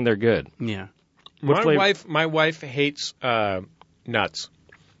thinking they're good. Yeah. What flavor? My wife hates nuts.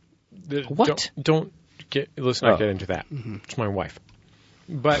 What? Let's not get into that. It's my wife.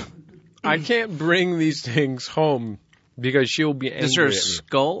 But I can't bring these things home because she'll be angry Does her at me.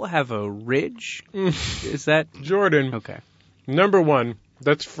 skull have a ridge? Is that Jordan, okay? number one,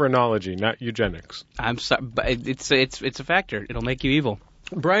 that's phrenology, not eugenics. I'm sorry, but it's a factor. It'll make you evil.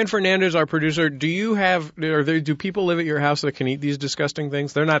 Brian Fernandez, our producer, do people live at your house that can eat these disgusting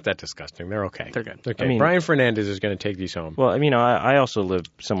things? They're not that disgusting. They're okay. They're good. Okay. I mean- Brian Fernandez is going to take these home. Well, I mean, I also live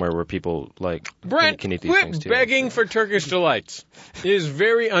somewhere where people Brent, can eat these quit things too. begging for Turkish Delights. It is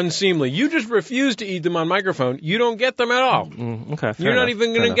very unseemly. You just refuse to eat them on microphone. You don't get them at all. Okay, fair You're not enough, even fair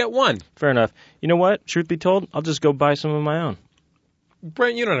going to enough. get one. Fair enough. You know what? Truth be told, I'll just go buy some of my own.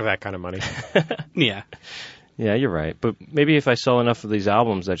 Brent, you don't have that kind of money. Yeah. Yeah, you're right. But maybe if I sell enough of these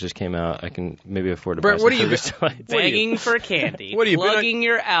albums that just came out, I can maybe afford to Brent, buy what some do you- Turkish Delights. What are you- Begging for candy. What are you, been on- plugging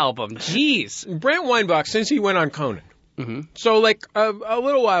your album? Jeez. Brent Weinbach, since he went on Conan. Mm-hmm. So, a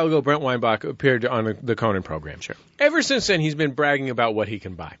little while ago, Brent Weinbach appeared on the Conan program. Sure. Ever since then, he's been bragging about what he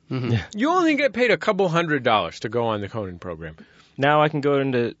can buy. Mm-hmm. You only get paid a couple $100 to go on the Conan program. Now I can go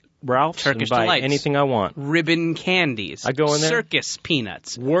into Ralph's Turkish and buy Delights. anything I want. Ribbon candies. I go in there- Circus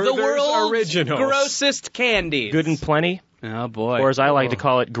peanuts. Werther's the world's Originals. grossest candies. Good and plenty, Oh boy. or as I like to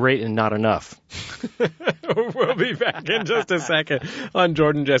call it, great and not enough. We'll be back in just a second on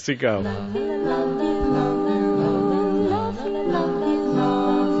Jordan Jesse Go.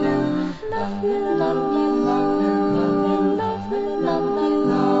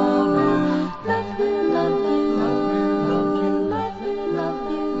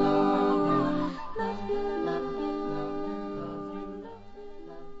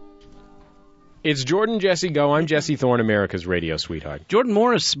 It's Jordan Jesse Go. I'm Jesse Thorne, America's radio sweetheart. Jordan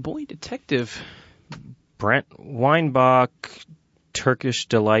Morris, boy detective. Brent Weinbach, Turkish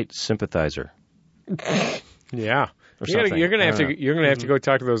Delight sympathizer. Yeah, Or something. you're gonna I have don't to know. you're gonna have to go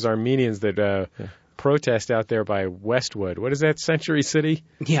talk to those Armenians that protest out there by Westwood. What is that, Century City?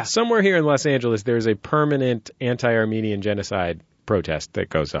 Yeah. Somewhere here in Los Angeles, there's a permanent anti-Armenian genocide protest that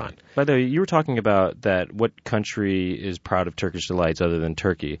goes on. By the way, you were talking about that. What country is proud of Turkish Delights other than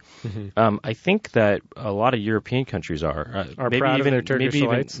Turkey? I think that a lot of European countries are maybe proud of even, their Turkish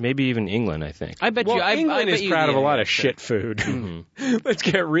Delights? Maybe even England. I think. I bet Well, you. I England bet is you, proud of a yeah, lot of sure. shit food. Let's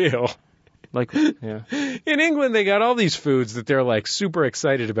get real. Like, yeah. In England, they got all these foods that they're like super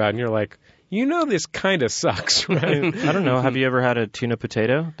excited about, and you're like, you know, this kind of sucks, right? I don't know. Have you ever had a tuna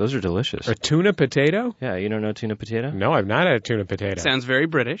potato? Those are delicious. A tuna potato? Yeah, you don't know tuna potato? No, I've not had a tuna potato. Sounds very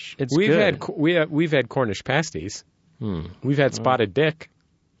British. It's We've good. we've had Cornish pasties. We've had spotted dick.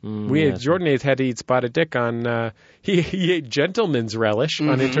 Yes. Jordan had to eat spotted dick on. He ate gentleman's relish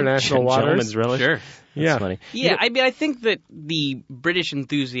on international waters. Gentleman's relish. Sure. That's Yeah. funny. Yeah, I mean, I think that the British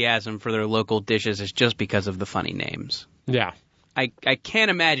enthusiasm for their local dishes is just because of the funny names. Yeah. I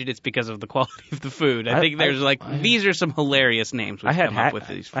can't imagine it's because of the quality of the food. I think there's these are some hilarious names we've come up with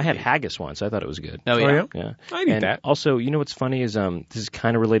these. I had haggis once. I thought it was good. Oh, Oh, yeah. yeah? Yeah. I'd eat And that. Also, you know what's funny is this is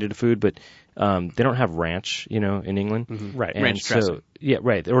kind of related to food, but they don't have ranch, in England. Right. And Ranch so, dressing. Yeah,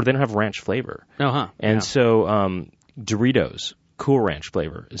 right. Or they don't have ranch flavor. Oh, huh. And so Doritos, Cool Ranch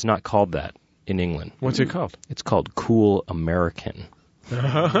flavor, is not called that in England. What's it called? It's called Cool American.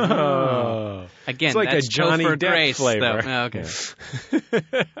 Again, it's like that's a Johnny Topher Depp Grace, flavor. though. Oh, okay.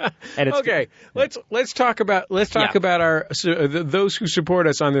 And it's Okay, let's talk about those who support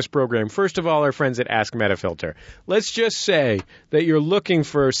us on this program. First of all, our friends at Ask Metafilter. Let's just say that you're looking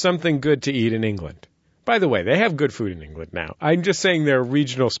for something good to eat in England. By the way, they have good food in England now. I'm just saying their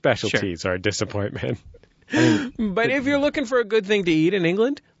regional specialties are a disappointment. But if you're looking for a good thing to eat in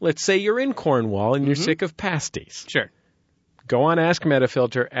England, let's say you're in Cornwall and you're sick of pasties. Sure. Go on Ask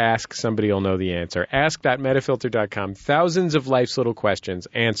Metafilter, ask, somebody will know the answer. Ask.metafilter.com, thousands of life's little questions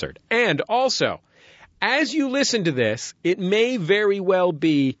answered. And also, as you listen to this, it may very well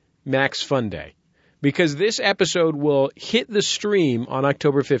be Max Fun Day, because this episode will hit the stream on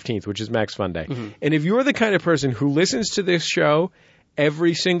October 15th, which is Max Fun Day. And if you're the kind of person who listens to this show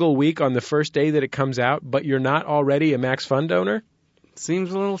every single week on the first day that it comes out, but you're not already a Max Fun donor,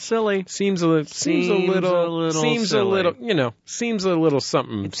 Seems a little silly. seems a little something.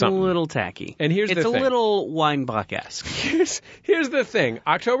 It's a little tacky. And here's the It's thing. a little Weinbach-esque. Here's the thing.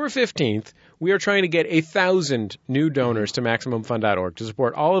 October 15th, we are trying to get 1,000 new donors to MaximumFun.org to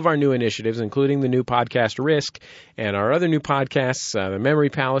support all of our new initiatives, including the new podcast Risk and our other new podcasts, the Memory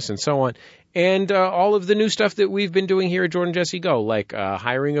Palace, and so on. And all of the new stuff that we've been doing here at Jordan Jesse Go, like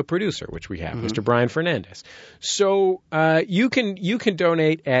hiring a producer, which we have, Mr. Brian Fernandez. So you can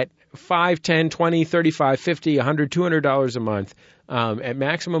donate at $5, $10, $20, $35, $50, $100, $200 a month at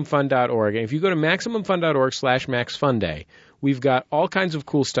MaximumFun.org. And if you go to MaximumFun.org/MaxFunDay, we've got all kinds of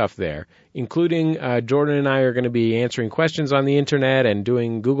cool stuff there, including Jordan and I are going to be answering questions on the internet and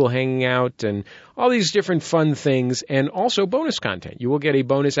doing Google Hangout and all these different fun things, and also bonus content. You will get a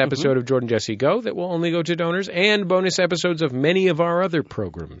bonus episode of Jordan Jesse Go that will only go to donors, and bonus episodes of many of our other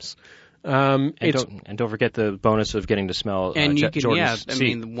programs. And don't forget the bonus of getting to smell And you can, Jordan's I seat.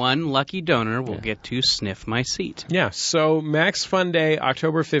 mean, one lucky donor will get to sniff my seat. Yeah, so Max Fun Day,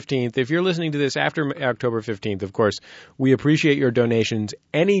 October 15th. If you're listening to this after October 15th, of course, we appreciate your donations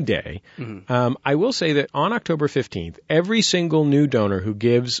any day. I will say that on October 15th, every single new donor who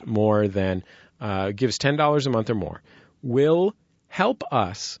gives more than gives $10 a month or more will help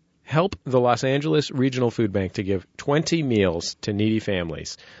us help the Los Angeles Regional Food Bank to give 20 meals to needy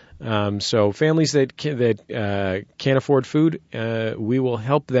families. So families that can't afford food, we will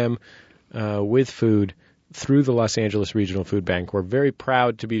help them with food through the Los Angeles Regional Food Bank. We're very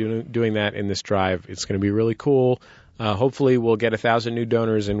proud to be doing that in this drive. It's going to be really cool. Hopefully we'll get 1,000 new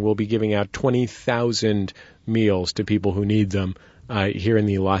donors, and we'll be giving out 20,000 meals to people who need them here in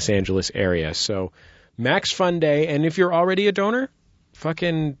the Los Angeles area. So Max Fun Day, and if you're already a donor,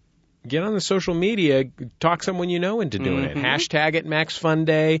 fucking get on the social media, talk someone you know into doing it. Hashtag it Max Fun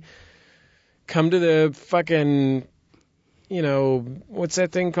Day. Come to the fucking, what's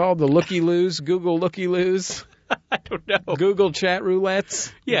that thing called? The Looky-Loos? Google Looky-Loos? I don't know. Google chat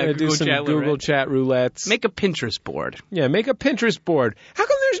roulettes? Yeah, do some Google chat roulettes. Make a Pinterest board. Yeah, make a Pinterest board. How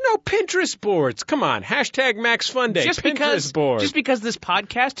come there's no Pinterest boards? Come on, hashtag Max Fun Day. Just Pinterest board. because this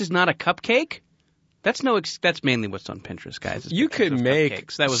podcast is not a cupcake? That's that's mainly what's on Pinterest, guys. You pictures could of make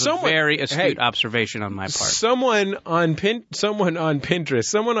cupcakes. That was someone- a very astute hey, observation on my part. Someone on Pinterest,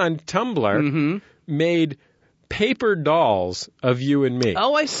 someone on Tumblr made paper dolls of you and me.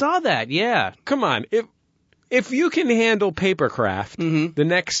 Oh, I saw that. Yeah. Come on, if you can handle papercraft, the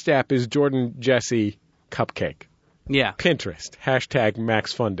next step is Jordan Jesse Cupcake. Yeah. Pinterest, hashtag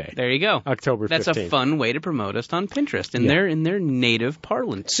Max Fun Day. There you go. October 15th. That's a fun way to promote us on Pinterest in their native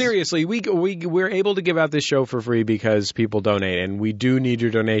parlance. Seriously, we're able to give out this show for free because people donate, and we do need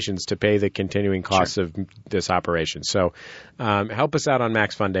your donations to pay the continuing costs of this operation. So help us out on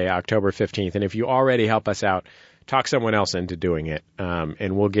Max Fun Day, October 15th. And if you already help us out, talk someone else into doing it,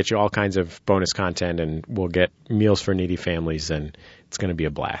 and we'll get you all kinds of bonus content, and we'll get meals for needy families, and it's going to be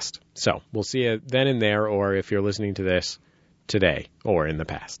a blast. So we'll see you then and there, or if you're listening to this today or in the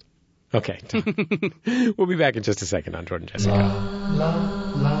past. Okay. We'll be back in just a second on Jordan Jesse Go.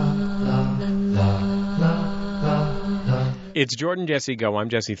 It's Jordan Jesse Go. I'm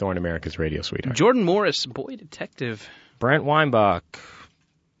Jesse Thorne, America's radio sweetheart. Jordan Morris, boy detective. Brent Weinbach.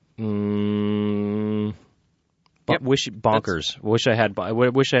 Bonkers. Wish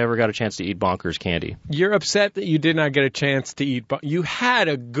I ever got a chance to eat Bonkers candy. You're upset that you did not get a chance to eat. You had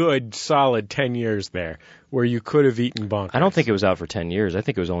a good, solid 10 years there where you could have eaten Bonkers. I don't think it was out for 10 years. I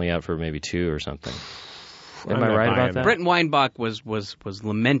think it was only out for maybe 2 or something. Am I right about that? Brent Weinbach was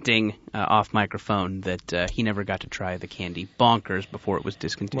lamenting off microphone that he never got to try the candy Bonkers before it was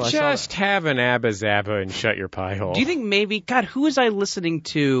discontinued. Just have an Abba Zaba and shut your pie hole. Do you think maybe, God, who was I listening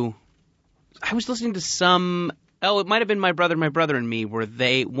to? I was listening to some... Oh, it might have been my brother and me, where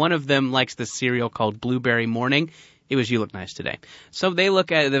one of them likes this cereal called Blueberry Morning, It was You Look Nice Today. So they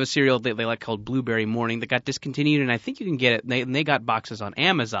look at a cereal they like called Blueberry Morning that got discontinued, and I think you can get it. They got boxes on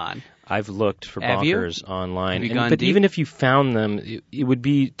Amazon. I've looked for Have you? Bonkers online, Have you gone but deep? even if you found them, it would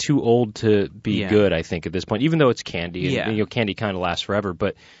be too old to be Yeah. good, I think, at this point. Even though it's candy, and Yeah. candy kind of lasts forever,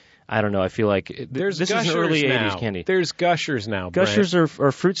 but I don't know. I feel like There's this Gushers is an early now. 80s candy. There's Gushers now, Brent. Gushers are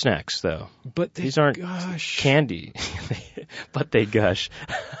fruit snacks, though. But These aren't gush. candy, but they gush.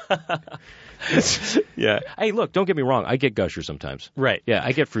 Yeah. Hey, look, don't get me wrong. I get Gushers sometimes. Right. Yeah,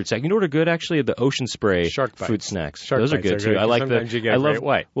 I get fruit snacks. You know what are good, actually? The Ocean Spray Shark Bites. fruit snacks. Shark Those are Bites good, are too. good, I like sometimes the. you get I love Great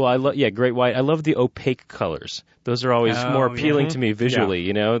White. Well, Great White. I love the opaque colors. Those are always more appealing to me visually,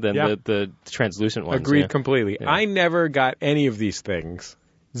 you know, than Yeah. the translucent ones. Agreed yeah. completely. Yeah. I never got any of these things.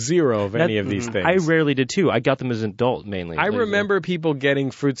 Zero of any of these things. I rarely did too. I got them as an adult mainly. I remember people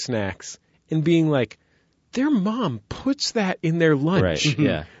getting fruit snacks and being like, their mom puts that in their lunch. Right,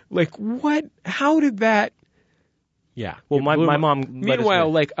 yeah. Like, what? How did that? Yeah. Well, It my blew mom let us Meanwhile,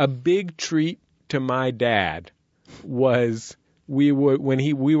 know. like, a big treat to my dad was we were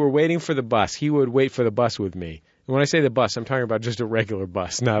waiting for the bus. He would wait for the bus with me. And when I say the bus, I'm talking about just a regular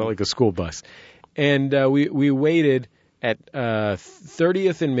bus, not like a school bus. And we waited at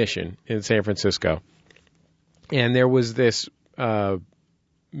 30th and Mission in San Francisco. And there was this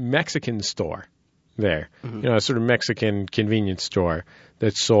Mexican store there, a sort of Mexican convenience store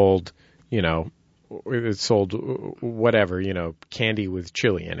that sold, whatever, candy with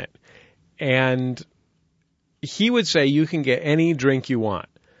chili in it. And he would say you can get any drink you want.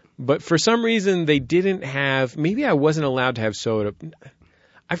 But for some reason they didn't have, maybe I wasn't allowed to have soda.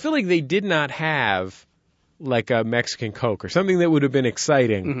 I feel like they did not have like a Mexican Coke or something that would have been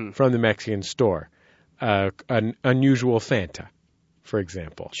exciting from the Mexican store. An unusual Fanta, for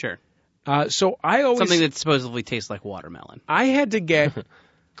example. Sure. So I always... Something that supposedly tastes like watermelon. I had to get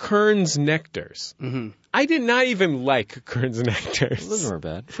Kern's Nectars. I did not even like Kern's Nectars. Those weren't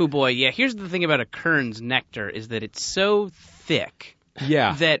bad. Foo boy, yeah. Here's the thing about a Kern's Nectar is that it's so thick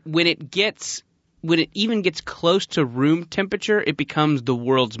Yeah. that when it even gets close to room temperature, it becomes the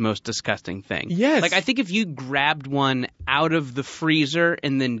world's most disgusting thing. Yes. Like, I think if you grabbed one out of the freezer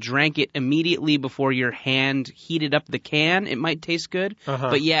and then drank it immediately before your hand heated up the can, it might taste good.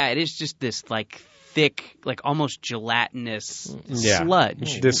 But yeah, it is just this, like, thick, like almost gelatinous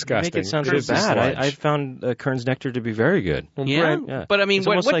sludge. Disgusting. Make it sound so It's a bad. sludge. I found Kern's Nectar to be very good. Well, Yeah? Brent, Yeah. But I mean, It's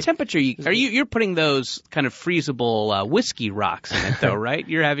what almost like- temperature are you're putting those kind of freezable whiskey rocks in it though, right?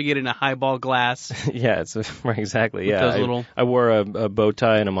 You're having it in a highball glass. Yeah, it's right, exactly. Yeah, those little- I wore a bow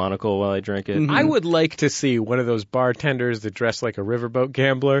tie and a monocle while I drank it. I would like to see one of those bartenders that dress like a riverboat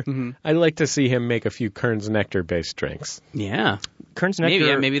gambler. I'd like to see him make a few Kern's Nectar-based drinks. Yeah. Kern's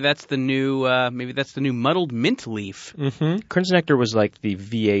Nectar. Maybe that's the new muddled mint leaf. Kern's Nectar was like the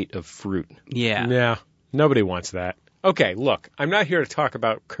V8 of fruit. Yeah. Yeah, nobody wants that. Okay, look, I'm not here to talk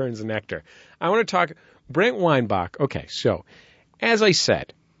about Kern's Nectar. I want to talk Brent Weinbach. Okay, so as I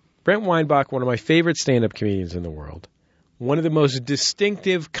said, Brent Weinbach, one of my favorite stand-up comedians in the world, one of the most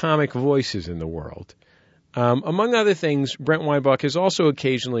distinctive comic voices in the world. Among other things, Brent Weinbach has also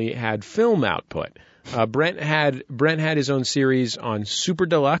occasionally had film output. Brent had his own series on Super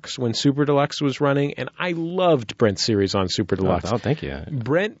Deluxe when Super Deluxe was running, and I loved Brent's series on Super Deluxe. Oh, thank you.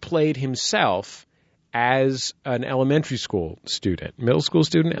 Brent played himself as an elementary school student, middle school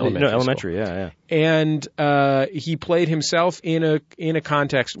student, Elementary, yeah. and he played himself in a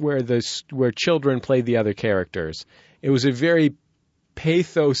context where children played the other characters. It was a very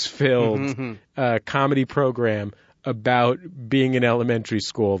pathos-filled comedy program about being in elementary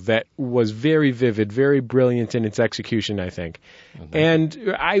school that was very vivid, very brilliant in its execution, I think.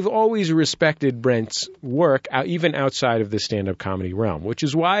 And I've always respected Brent's work, even outside of the stand-up comedy realm, which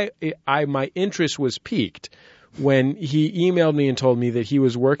is why my interest was piqued when he emailed me and told me that he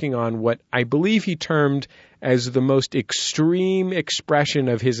was working on what I believe he termed as the most extreme expression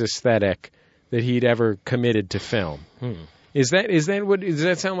of his aesthetic that he'd ever committed to film. Does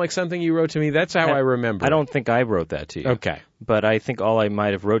that sound like something you wrote to me? That's how I remember. I don't think I wrote that to you. Okay. But I think all I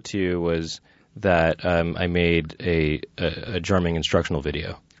might have wrote to you was that I made a drumming instructional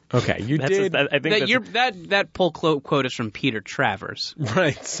video. Okay, you did. I think That pull quote is from Peter Travers.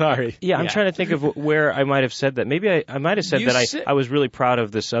 Right, sorry. Yeah, I'm trying to think of where I might have said that. Maybe I might have said I was really proud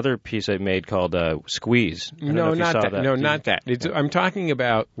of this other piece I made called Squeeze. I don't know No, if you not saw that. No, not that. I'm talking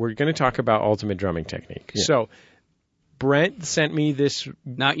about, we're going to talk about Ultimate Drumming Technique. Yeah. So, Brent sent me this.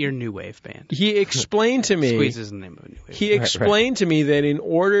 Not your new wave band. He explained to me. Squeeze is the name of a new wave. He explained to me that in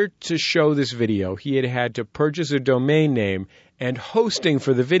order to show this video, he had to purchase a domain name and hosting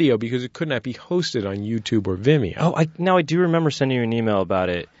for the video because it could not be hosted on YouTube or Vimeo. Oh, now I do remember sending you an email about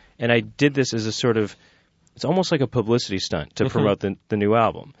it, and I did this as a sort of it's almost like a publicity stunt to promote the new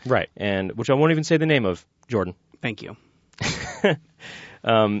album. Right. And which I won't even say the name of, Jordan. Thank you.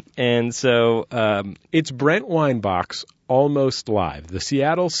 And so it's Brent Weinbach's Almost Live, the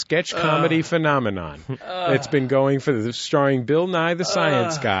Seattle sketch comedy phenomenon. It's been going starring Bill Nye the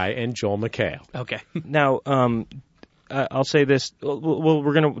Science Guy and Joel McHale. Okay. now I'll say this. Well,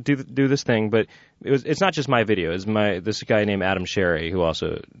 we're gonna do this thing, but it's not just my video. It's this guy named Adam Sherry who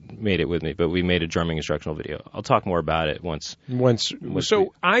also made it with me. But we made a drumming instructional video. I'll talk more about it once.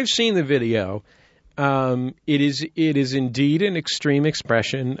 I've seen the video. It is indeed an extreme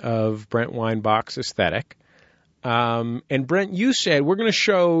expression of Brent Weinbach's aesthetic. And Brent, you said we're going to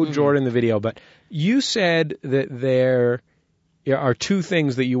show Jordan the video, but you said that there are two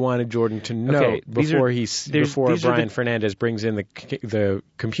things that you wanted Jordan to note before Brian Fernandez brings in the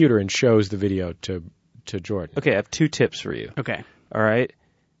computer and shows the video to Jordan. Okay, I have two tips for you. Okay. All right.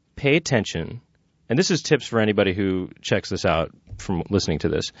 Pay attention, and this is tips for anybody who checks this out from listening to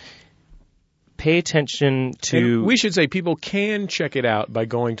this. Pay attention to... And we should say people can check it out by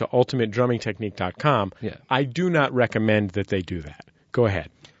going to ultimatedrummingtechnique.com. Yeah. I do not recommend that they do that. Go ahead.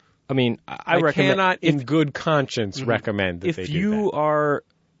 I mean, I recommend... cannot in good conscience recommend that they do that. If you are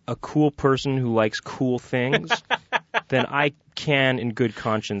a cool person who likes cool things, then I can in good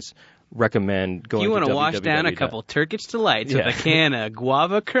conscience recommend going to You want to wash down a couple Turkish Delights with a can of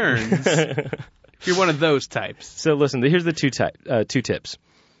guava kerns. If you're one of those types. So listen, here's the two tips.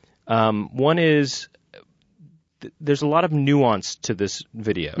 One is there's a lot of nuance to this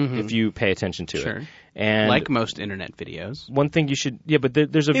video if you pay attention to it. And like most internet videos. One thing you should, but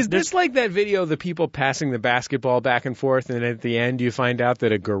there's a... Is this like that video of the people passing the basketball back and forth, and at the end you find out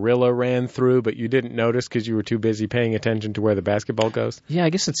that a gorilla ran through, but you didn't notice because you were too busy paying attention to where the basketball goes? Yeah, I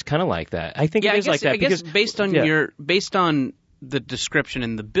guess it's kind of like that. I think it is like that. I guess based on the description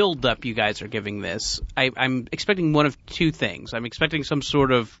and the build-up you guys are giving this, I'm expecting one of two things. I'm expecting some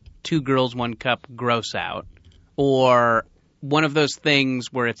sort of 2 girls, 1 cup gross out, or one of those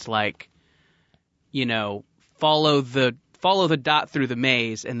things where it's like, follow the dot through the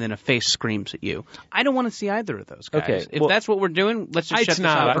maze and then a face screams at you. I don't want to see either of those guys. Okay, if that's what we're doing, let's just shut this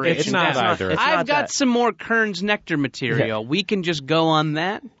operation It's not down. either. I've got some more Kern's Nectar material. Yeah. We can just go on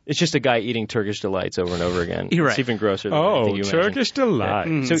that. It's just a guy eating Turkish Delights over and over again. You're right. It's even grosser than anything you imagine. Turkish Delights.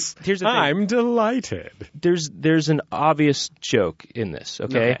 Yeah. So here's the thing. I'm delighted. There's an obvious joke in this,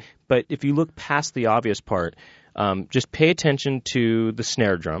 okay? But if you look past the obvious part, just pay attention to the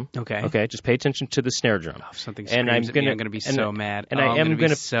snare drum. Okay. Okay. Just pay attention to the snare drum. If something screams at me, I'm going to be so mad. And I'm going to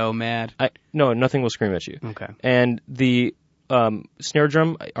be so mad. No, nothing will scream at you. Okay. And the snare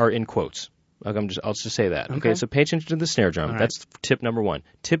drum are in quotes. I'll just say that. Okay. So pay attention to the snare drum. All right. That's tip number 1.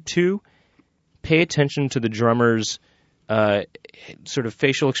 Tip 2, pay attention to the drummer's sort of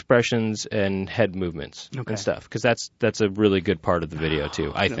facial expressions and head movements and stuff, because that's a really good part of the video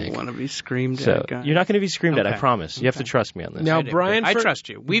too. I think. I don't want to be screamed So at. Guys. you're not going to be screamed at. I promise. You have to trust me on this. Now, Brian, I trust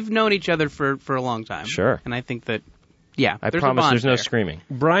you. We've known each other for a long time. Sure. And I think that, yeah, I there's promise. a bond There's no there. screaming.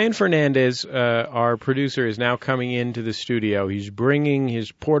 Brian Fernandez, our producer, is now coming into the studio. He's bringing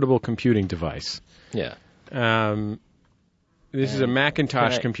his portable computing device. Yeah. This is a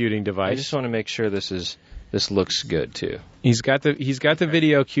Macintosh computing device. I just want to make sure this looks good too. He's got the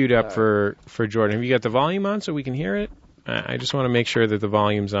video queued up for Jordan. Have you got the volume on so we can hear it? I just want to make sure that the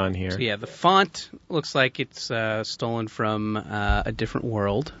volume's on here. So yeah, the font looks like it's stolen from a different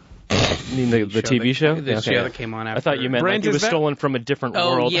world. You mean the TV show? The show that came on after. I thought you meant Brent, like it was is that- stolen from a different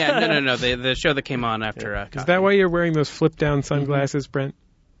Oh world. yeah, no. The show that came on after. Is that why you're wearing those flip-down sunglasses, Brent?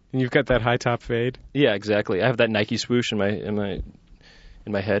 And you've got that high-top fade? Yeah, exactly. I have that Nike swoosh in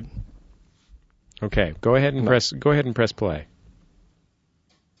my head. Okay, go ahead and press play.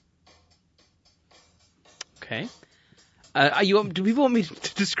 Okay. Do people want me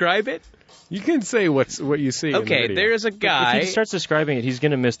to describe it? You can say what you see. in the Okay, video. there's a guy. If he starts describing it, he's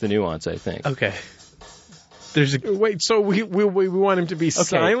going to miss the nuance, I think. Okay. Wait, so we want him to be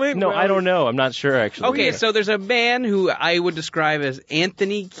silent? No, Well, I don't know. I'm not sure, actually. Okay, so there's a man who I would describe as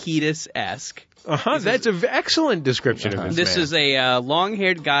Anthony Kiedis-esque. That's an excellent description of This man. is a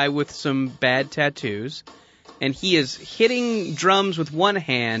long-haired guy with some bad tattoos, and he is hitting drums with one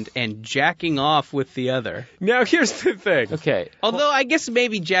hand and jacking off with the other. Now, here's the thing. Okay. Although I guess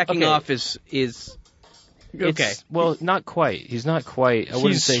maybe jacking Okay. off is okay. Well, not quite. He's not quite. I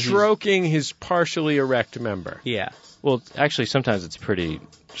wouldn't He's say stroking his partially erect member. Yeah. Well, actually, sometimes it's pretty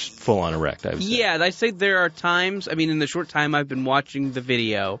full-on erect, I would say. Yeah, I say there are times, I mean, in the short time I've been watching the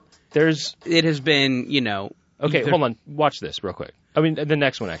video, it has been, Okay, hold on. Watch this real quick. I mean, the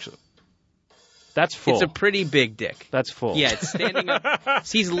next one, actually. That's full. It's a pretty big dick. That's full. Yeah, it's standing up.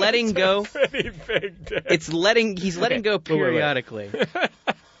 So he's letting go. Pretty big dick. He's letting go periodically.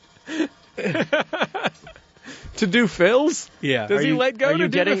 To do fills? Yeah. Does he let go Are to you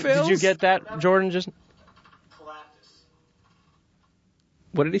do getting? the fills? Did you get that, Jordan? Just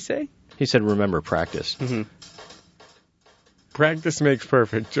What did he say? he said, remember practice. Practice makes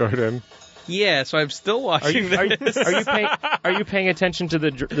perfect, Jordan. Yeah, so I'm still watching this. Are you paying attention to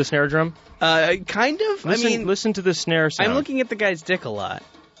the snare drum? Kind of. Listen to the snare sound. I'm looking at the guy's dick a lot.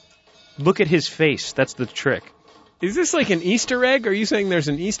 Look at his face. That's the trick. Is this like an Easter egg? Are you saying there's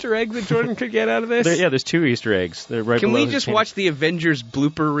an Easter egg that Jordan could get out of this? There's 2 Easter eggs. They're right Can below we his just penis. watch the Avengers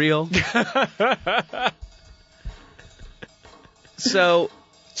blooper reel? So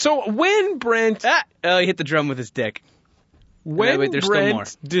when Brent... he hit the drum with his dick. When wait, there's still more.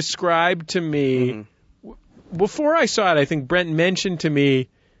 Brent described to me... Before I saw it, I think Brent mentioned to me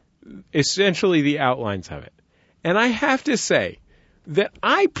essentially the outlines of it. And I have to say that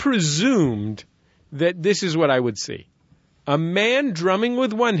I presumed that this is what I would see. A man drumming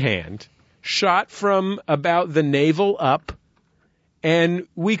with one hand, shot from about the navel up, and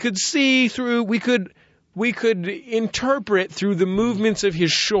we could see through, we could interpret through the movements of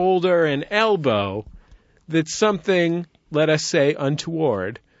his shoulder and elbow that something, let us say,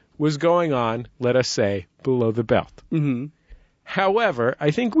 untoward was going on, let us say, below the belt. Mm-hmm. However,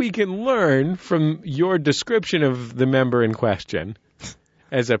 I think we can learn from your description of the member in question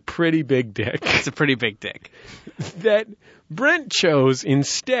as a pretty big dick. It's a pretty big dick. That Brent chose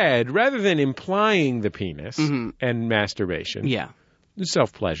instead, rather than implying the penis and masturbation,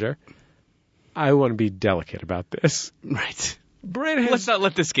 self-pleasure, I want to be delicate about this. Right. Brent has... Let's not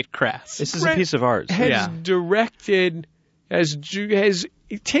let this get crass. This is a piece of art. Has directed, has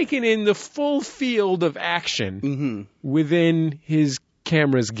taken in the full field of action within his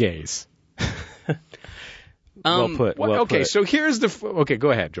camera's gaze. Well put. So here's the... Okay,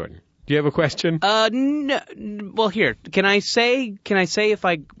 go ahead, Jordan. Do you have a question? No. Well, here. Can I say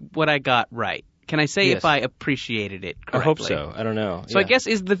what I got right? Can I say if I appreciated it correctly? I hope so. I don't know. So I guess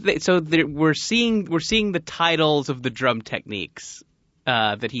we're seeing the titles of the drum techniques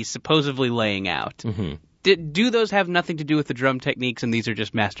that he's supposedly laying out. Mm-hmm. Do those have nothing to do with the drum techniques, and these are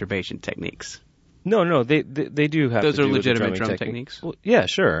just masturbation techniques? No, they do have. Those to are do with the legitimate drumming drum techniques. Well, yeah,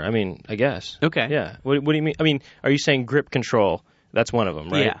 sure. I mean, I guess. Okay. Yeah. What do you mean? I mean, are you saying grip control? That's one of them,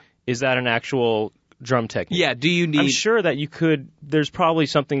 right? Yeah. Is that an actual drum technique? Yeah. Do you need? I'm sure that you could. There is probably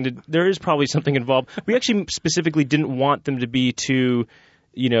something involved. We actually specifically didn't want them to be too,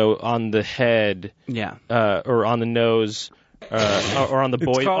 on the head. Yeah. Or on the nose. Or on the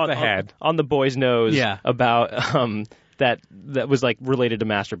boy, the head. On the boy's nose. Yeah. About that was like related to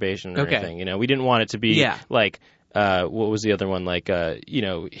masturbation or anything. We didn't want it to be like what was the other one, like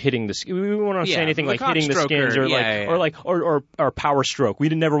hitting the. We didn't want to say anything like hitting the skins or power stroke. We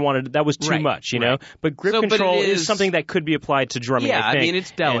never wanted that was too much, know. But grip control is something that could be applied to drumming. Yeah, I think.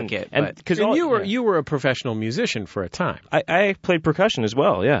 It's delicate. And you were a professional musician for a time. I played percussion as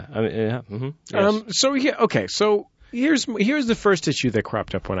well. Yeah. I mean, Yes. So here's the first issue that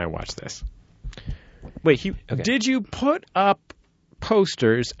cropped up when I watched this. Wait, did you put up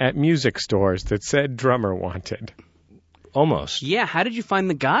posters at music stores that said drummer wanted? Almost. Yeah, how did you find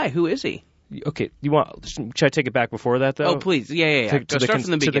the guy? Who is he? Okay, should I take it back before that, though? Oh, please. Yeah. Go start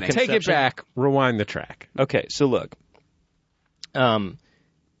from the beginning. Take it back, rewind the track. Okay, so look.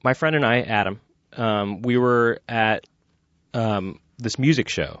 My friend and I, Adam, we were at this music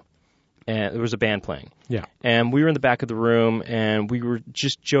show. And there was a band playing. Yeah. And we were in the back of the room, and we were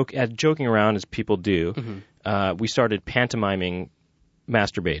just joking around as people do. Mm-hmm. We started pantomiming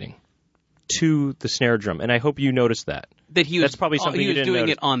masturbating to the snare drum. And I hope you noticed that. That's probably something you didn't doing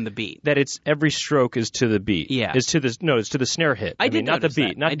notice. It on the beat. That it's every stroke is to the beat. Yeah. It's to the snare hit. I mean, not the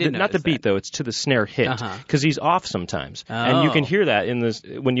beat. Not the beat, though. It's to the snare hit. Because he's off sometimes. Oh. And you can hear that in this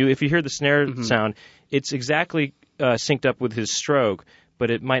if you hear the snare sound, it's exactly synced up with his stroke. But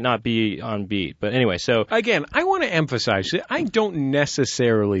it might not be on beat. But anyway, so... Again, I want to emphasize that I don't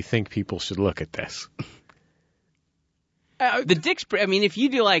necessarily think people should look at this. The dick's... if you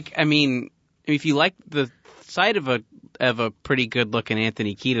do if you like the sight of a pretty good-looking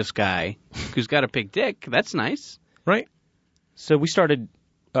Anthony Kiedis guy who's got a big dick, that's nice. Right? So we started...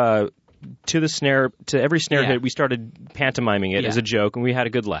 to every snare hit, we stared pantomiming it as a joke, and we had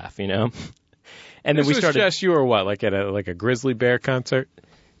a good laugh, And then we started. Was just you or what? Like at a Grizzly Bear concert?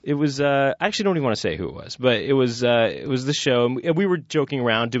 It was. I actually don't even want to say who it was, but it was the show, and we were joking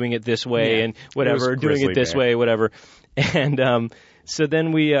around, doing it this way and whatever, doing it this way, whatever. And So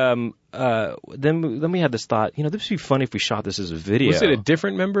then we then we had this thought, this would be funny if we shot this as a video. Was it a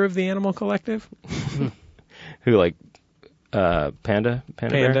different member of the Animal Collective? Who, like Panda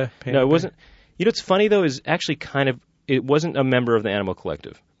Bear? No, it wasn't. What's funny though is actually it wasn't a member of the Animal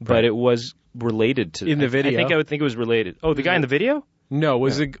Collective, but it was related to in the video. I would think it was related. Oh, the guy in the video? No,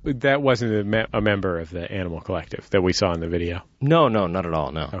 that wasn't a member of the Animal Collective that we saw in the video. No, not at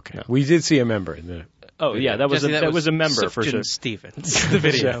all. No. Okay, no. We did see a member in the. Oh yeah, that was a member for sure. Stevens, the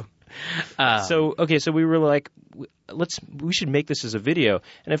video. So we were like, we should make this as a video.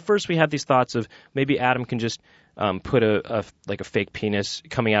 And at first we had these thoughts of maybe Adam can just put a fake penis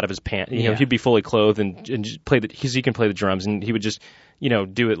coming out of his pants. He'd be fully clothed and just play because he can play the drums, and he would just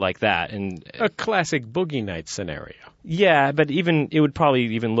do it like that. And a classic Boogie Nights scenario. Yeah, but it would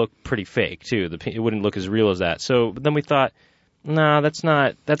probably even look pretty fake too. It wouldn't look as real as that. So then we thought, no, that's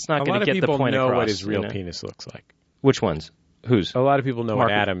not going to get the point across. A lot of people know what his real penis looks like. Which ones? Whose? A lot of people know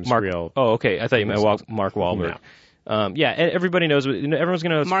what Adam's real. Oh, okay. I thought you meant Mark Wahlberg. No. Everybody knows. Everyone's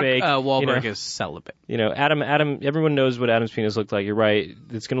going to know it's fake. Mark Wahlberg is celibate. Adam. Everyone knows what Adam's penis looked like. You're right.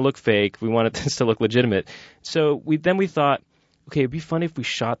 It's going to look fake. We wanted this to look legitimate. So we thought, okay, it'd be funny if we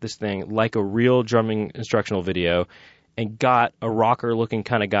shot this thing like a real drumming instructional video, and got a rocker-looking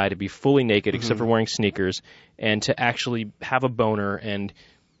kind of guy to be fully naked except for wearing sneakers, and to actually have a boner and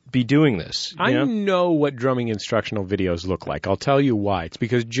be doing this. I know what drumming instructional videos look like. I'll tell you why. It's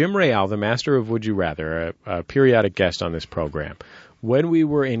because Jim Real, the master of Would You Rather, a periodic guest on this program, when we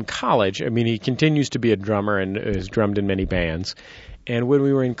were in college, he continues to be a drummer and has drummed in many bands, and when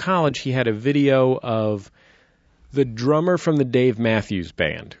we were in college, he had a video of the drummer from the Dave Matthews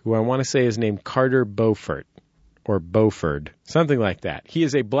Band, who I want to say is named Carter Beauford, or Beauford, something like that. He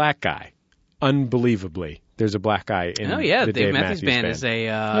is a black guy, unbelievably. There's a black guy in the Dave Matthews Band is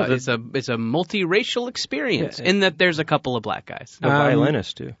it's a multiracial experience in that there's a couple of black guys. A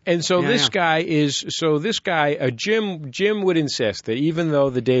violinist too. And so this guy, Jim would insist that even though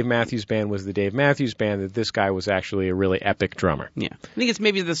the Dave Matthews Band was the Dave Matthews Band, that this guy was actually a really epic drummer. Yeah. I think it's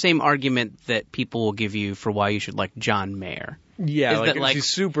maybe the same argument that people will give you for why you should like John Mayer. Yeah, he's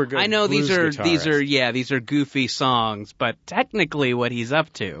super good. I know these are guitarist. goofy songs, but technically what he's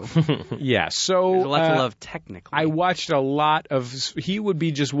up to. Yeah, so there's a lot to love technically. I watched a lot of. He would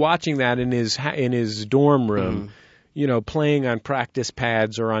be just watching that in his dorm room, playing on practice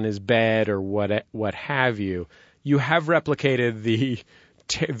pads or on his bed or what have you. You have replicated the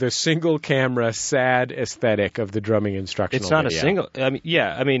single camera sad aesthetic of the drumming instructional video. It's not a single.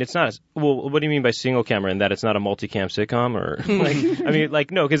 It's not. Well, what do you mean by single camera? In that it's not a multicam sitcom, or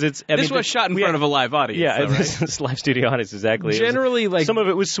no, because it's. This was shot in front of a live audience. Yeah, right? This live studio audience, exactly. Generally, some of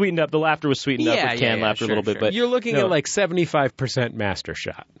it was sweetened up. The laughter was sweetened up with canned laughter a little bit, but you're looking at 75% master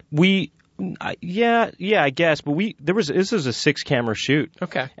shot. I guess, but this was a 6-camera shoot.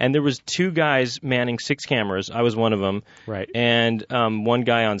 Okay. And there was 2 guys manning 6 cameras. I was one of them. Right. And one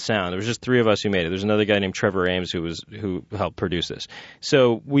guy on sound. There was just 3 of us who made it. There's another guy named Trevor Ames who helped produce this.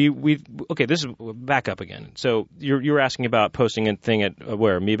 So this is back up again. So you were asking about posting a thing at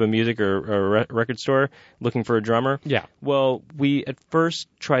where, Amoeba Music or a record store looking for a drummer? Yeah. Well, we at first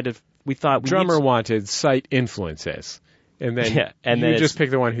drummer wanted site influences. And then you just pick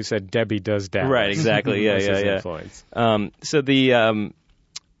the one who said Debbie Does Dallas. Right, exactly. Yeah. Influence. So the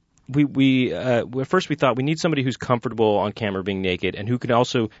we at first we thought we need somebody who's comfortable on camera being naked and who can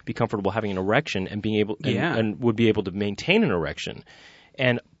also be comfortable having an erection and being able and would be able to maintain an erection.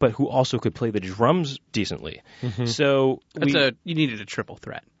 But who also could play the drums decently. Mm-hmm. So you needed a triple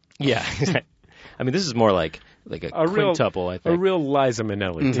threat. Yeah. This is more like a quintuple, I think. A real Liza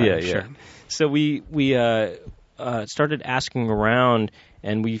Minnelli type. Yeah. Sure. So we started asking around,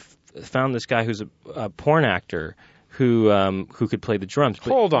 and we found this guy who's a porn actor who could play the drums.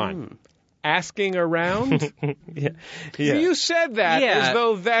 But, hold on. Asking around? Yeah. You said that as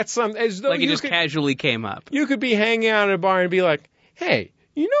though that's as though like it just casually came up. You could be hanging out in a bar and be like, "Hey,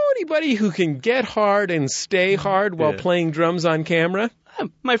 you know anybody who can get hard and stay hard while playing drums on camera?"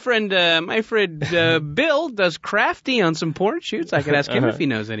 My friend Bill does crafty on some porn shoots. I could ask him if he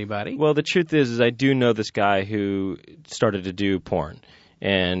knows anybody. Well, the truth is I do know this guy who started to do porn,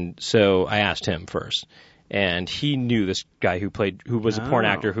 and so I asked him first. And he knew this guy who was a porn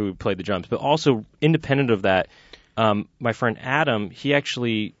actor who played the drums. But also, independent of that, my friend Adam, he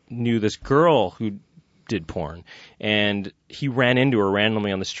actually knew this girl who did porn. And he ran into her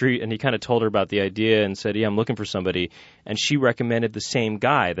randomly on the street, and he kind of told her about the idea and said, I'm looking for somebody. And she recommended the same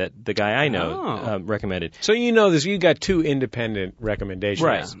guy that the guy I know recommended. So you got 2 independent recommendations.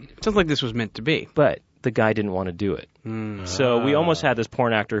 Right. Sounds like this was meant to be. But the guy didn't want to do it. So we almost had this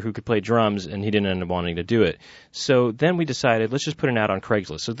porn actor who could play drums, and he didn't end up wanting to do it. So then we decided, let's just put an ad on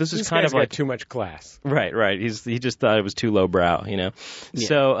Craigslist. So this kind of like too much class. Right. He just thought it was too lowbrow, you know. Yeah.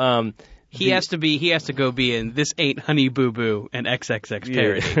 So he has to go be in This Ain't Honey Boo Boo and XXX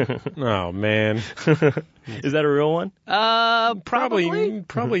parody. Oh man, is that a real one?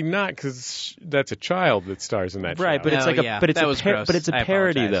 Probably not, because that's a child that stars in that. Right, show. but it's That was a gross.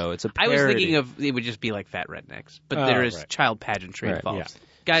 parody I apologize. though. It's a I parody. was thinking of it would just be like Fat Rednecks, but there is child pageantry Right, involved. yeah.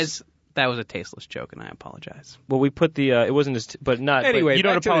 Guys, that was a tasteless joke, and I apologize. Well, we put the it wasn't as but not Anyway, but you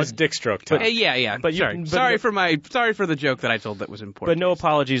don't back to apologize. this dick stroke talk. Yeah. But you- sorry, but- sorry for the joke that I told that was important. But no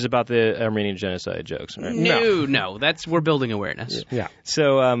apologies about the Armenian genocide jokes, right? No. We're building awareness. Yeah.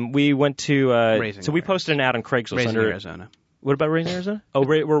 So we went to Raising so we posted an ad on Craigslist Raising under Arizona. What about Raising Arizona? Oh,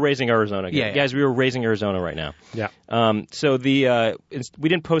 we're Raising Arizona. Yeah. Guys, we were Raising Arizona right now. Yeah. So we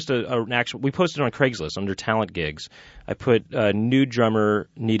didn't post an actual. We posted on Craigslist under talent gigs. I put new drummer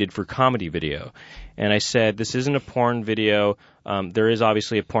needed for comedy video, and I said this isn't a porn video. There is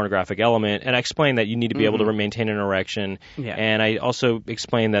obviously a pornographic element, and I explained that you need to be able to maintain an erection. Yeah. And I also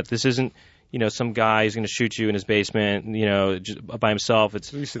explained that this isn't. Some guy is going to shoot you in his basement, just by himself. I've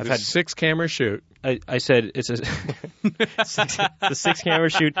had 6-camera shoot. I said it's a 6-camera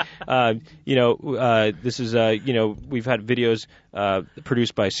shoot. This is we've had videos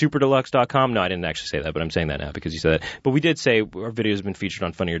produced by SuperDeluxe.com. No, I didn't actually say that, but I'm saying that now because you said that. But we did say our videos have been featured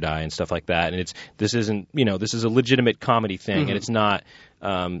on Funny or Die and stuff like that. And this is a legitimate comedy thing, and it's not.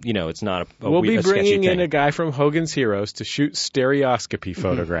 It's not a We'll be a sketchy bringing in thing. a guy from Hogan's Heroes to shoot stereoscopy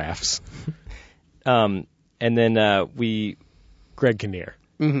photographs. And then Greg Kinnear.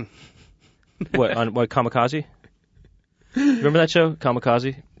 what Kamikaze? Remember that show,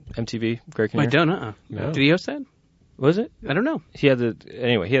 Kamikaze, MTV, Greg Kinnear? I don't. No. Did he host that? Was it? I don't know. He had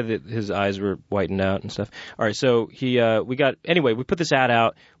his eyes were whitened out and stuff. All right, so we put this ad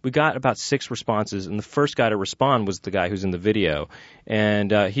out. We got about 6 responses, and the first guy to respond was the guy who's in the video,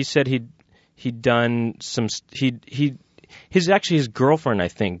 and he said he'd done some his girlfriend, I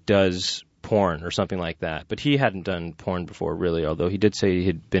think, does porn or something like that, but he hadn't done porn before really, although he did say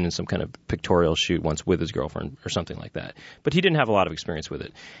he'd been in some kind of pictorial shoot once with his girlfriend or something like that, but he didn't have a lot of experience with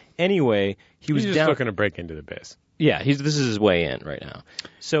it. Anyway, he's just looking to break into the biz. Yeah, this is his way in right now.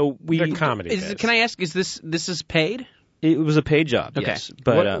 So The comedy biz. Can I ask? Is this is paid? It was a paid job, Okay. yes.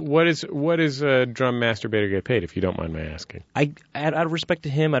 But what is a drum masturbator get paid, if you don't mind my asking? out of respect to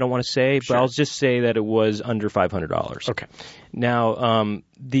him, I don't want to say, but I'll just say that it was under $500. Okay. Now,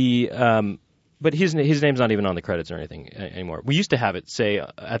 but his name's not even on the credits or anything anymore. We used to have it say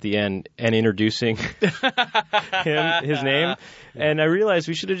at the end and introducing his name, and I realized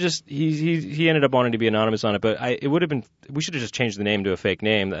we should have just he ended up wanting to be anonymous on it, but we should have just changed the name to a fake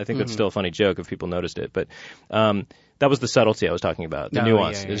name. I think that's still a funny joke if people noticed it, but that was the subtlety I was talking about. The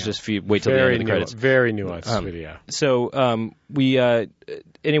nuance is just if you wait till the end of the credits. Very nuanced video. So we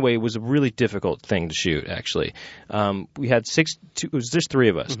anyway, it was a really difficult thing to shoot. Actually, we had it was just 3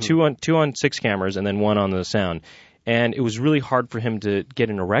 of us, two on 6 cameras, and then 1 on the sound. And it was really hard for him to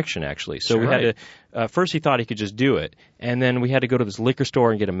get an erection, actually. So we had to. First, he thought he could just do it, and then we had to go to this liquor store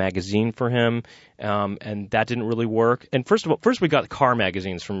and get a magazine for him, and that didn't really work. And first we got car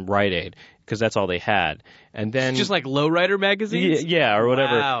magazines from Rite Aid because that's all they had, and then Just like lowrider magazines? yeah, or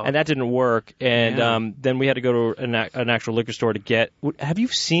whatever, Wow. and that didn't work. And then we had to go to an actual liquor store to get. Have you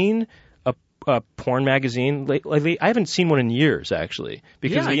seen a porn magazine lately? I haven't seen one in years, actually,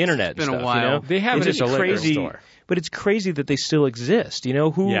 because of the internet. It's been and a stuff, while. You know? They have It's it just at the liquor crazy, store. but it's crazy that they still exist.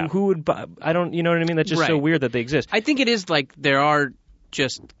 Who would buy? I don't. You know what I mean? That's just so Right. weird that they exist. I think it is like there are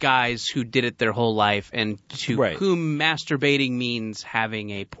just guys who did it their whole life and to Right. whom masturbating means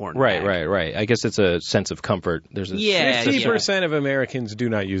having a porn Right. bag. I guess it's a sense of comfort. There's a Yeah. 50% of Americans do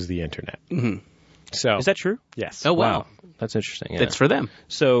not use the internet. So Is that true? yes. Oh, wow. That's interesting. Yeah. It's for them.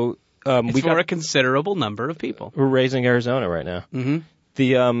 So It's we for got a considerable number of people. we're raising Arizona right now.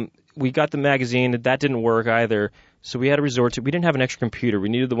 Mm-hmm. We got the magazine. That didn't work either. So we had to resort to. We didn't have an extra computer. We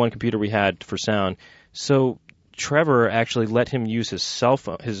needed the one computer we had for sound. So Trevor actually let him use his cell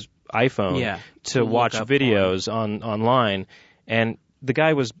phone, his iPhone, to to look watch up videos online. And the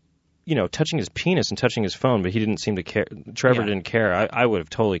guy was, touching his penis and touching his phone, but he didn't seem to care. Trevor Yeah. didn't care. I would have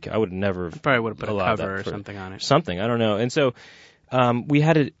totally. I would never. Probably would have put a allowed cover that or something on it. Something. I don't know. And so we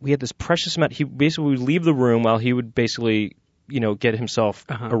had this precious amount. He basically would leave the room while he would basically get himself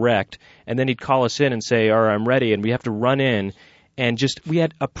erect, and then he'd call us in and say, "All right, I'm ready," and we have to run in. and we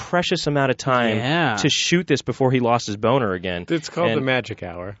had a precious amount of time to shoot this before he lost his boner again. It's called the magic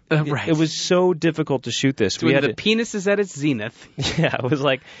hour. Right. It was so difficult to shoot this. When the penis is at its zenith. Yeah, it was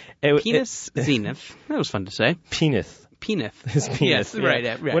like... Zenith. That was fun to say. Penis. His penis. Yes,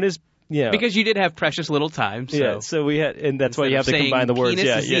 right. When is... Yeah. Because you did have precious little time. So. Yeah, so we had... And that's why you have to combine the words.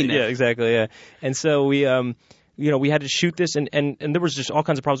 Yeah, exactly, yeah. And so we... we had to shoot this, and there was just all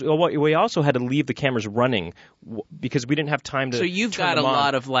kinds of problems. Well, we also had to leave the cameras running because we didn't have time to. So you've got a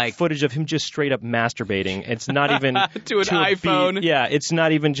lot of footage of him just straight up masturbating. It's not even to an iPhone. It's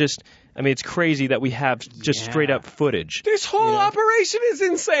not even just. I mean, it's crazy that we have just straight up footage. This whole operation is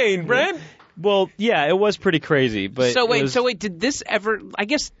insane, Brent. Well, yeah, it was pretty crazy, but so wait, did this ever? I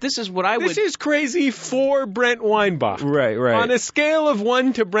guess this is what I would. This is crazy for Brent Weinbach. Right. On a scale of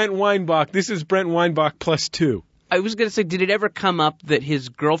 1 to Brent Weinbach, this is Brent Weinbach plus 2. I was going to say, did it ever come up that his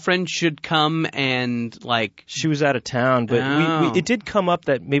girlfriend should come and, She was out of town, but it did come up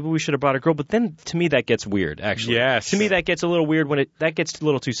that maybe we should have brought a girl, but then, to me, that gets weird, actually. Yes. To me, that gets a little weird that gets a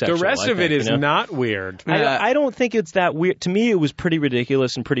little too sexual. The rest of it is not weird. I don't think it's that weird. To me, it was pretty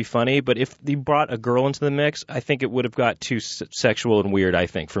ridiculous and pretty funny, but if he brought a girl into the mix, I think it would have got too sexual and weird, I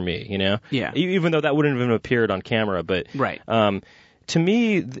think, for me, Yeah. Even though that wouldn't have appeared on camera, but... Right. To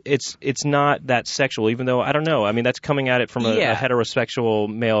me, it's not that sexual, even though, I don't know. I mean, that's coming at it from a heterosexual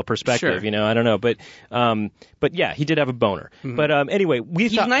male perspective, Sure. I don't know. But yeah, he did have a boner. Mm-hmm. But anyway,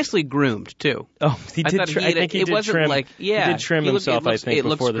 he's nicely groomed, too. Oh, he did. I think he did trim. He did trim himself, I think,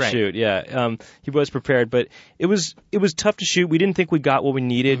 before the shoot. Yeah, he was prepared, but it was tough to shoot. We didn't think we got what we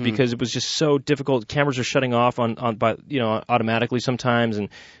needed because it was just so difficult. Cameras are shutting off automatically sometimes,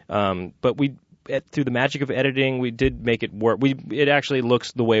 and but we. Through the magic of editing, we did make it work. It actually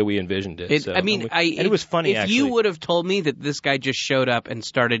looks the way we envisioned it. It was funny. If you would have told me that this guy just showed up and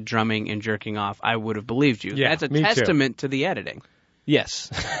started drumming and jerking off, I would have believed you. Yeah, that's a testament to the editing.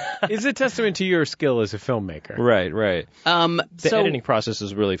 Yes, it's a testament to your skill as a filmmaker. Right. The editing process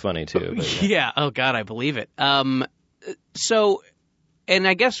is really funny too. But, yeah. Oh God, I believe it. So, and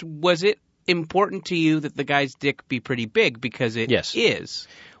I guess was it important to you that the guy's dick be pretty big because it is?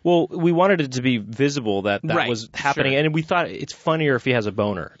 Well, we wanted it to be visible that was happening, and we thought it's funnier if he has a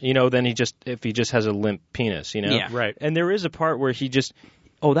boner, than if he just has a limp penis, Yeah. Right. And there is a part where he just,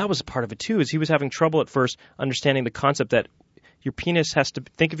 that was a part of it too, is he was having trouble at first understanding the concept that your penis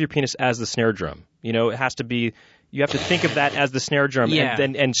think of your penis as the snare drum. It has to be. You have to think of that as the snare drum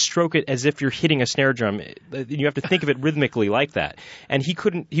and stroke it as if you're hitting a snare drum. You have to think of it rhythmically like that. And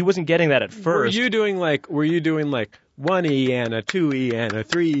he wasn't getting that at first. Were you doing like 1E and a 2E and a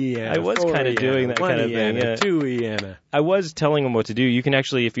 3E and I was kind of doing that kind of thing. Yeah. 2E and a... I was telling him what to do. You can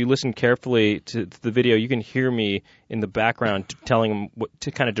actually, if you listen carefully to the video, you can hear me in the background telling him,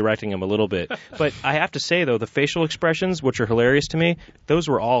 kind of directing him a little bit. But I have to say, though, the facial expressions, which are hilarious to me, those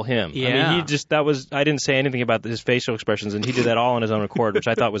were all him. Yeah. I mean, I didn't say anything about his facial expressions, and he did that all on his own accord, which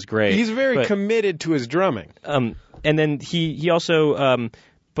I thought was great. He's very committed to his drumming. And then he also...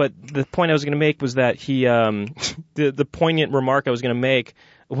 But the point I was going to make was that the poignant remark I was going to make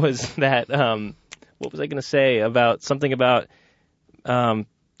was that, what was I going to say about something about, all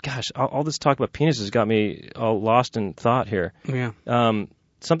this talk about penises got me all lost in thought here. Yeah.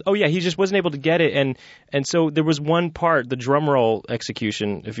 He just wasn't able to get it, and so there was one part, the drum roll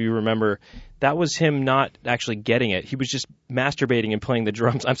execution, if you remember, that was him not actually getting it. He was just masturbating and playing the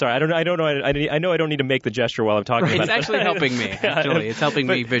drums. I'm sorry, I know I don't need to make the gesture while I'm talking about it. It's actually helping me. Actually, it's helping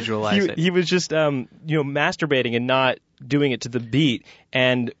me visualize it. He was just masturbating and not doing it to the beat,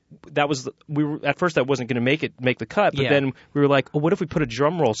 and that was at first that wasn't going to make the cut, but then we were like, what if we put a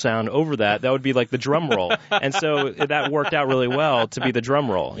drum roll sound over that? That would be like the drum roll, and so that worked out really well to be the drum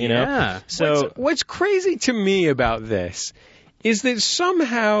roll. Yeah. So what's crazy to me about this is that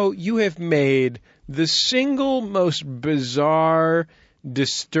somehow you have made the single most bizarre,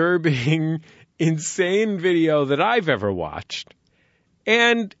 disturbing, insane video that I've ever watched,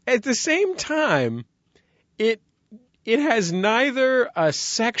 and at the same time, it has neither a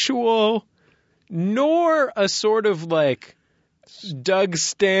sexual nor a sort of like Doug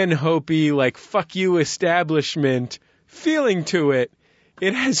Stanhope-y, like fuck you establishment feeling to it.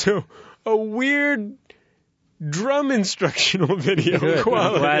 It has a weird drum instructional video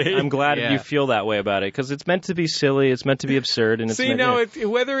quality. I'm glad you feel that way about it, because it's meant to be silly, it's meant to be absurd, and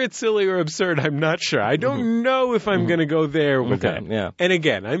whether it's silly or absurd, I'm not sure. I don't know if I'm going to go there with that. Yeah. And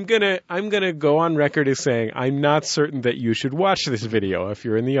again, I'm gonna go on record as saying I'm not certain that you should watch this video if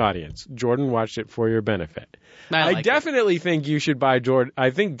you're in the audience. Jordan watched it for your benefit. I definitely think you should buy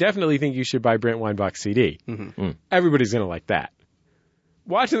definitely think you should buy Brent Weinbach's CD. Mm-hmm. Everybody's gonna like that.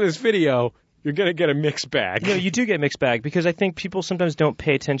 Watching this video, You're going to get a mixed bag. You do get mixed bag because I think people sometimes don't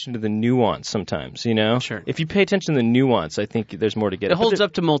pay attention to the nuance sometimes, Sure. If you pay attention to the nuance, I think there's more to get. It holds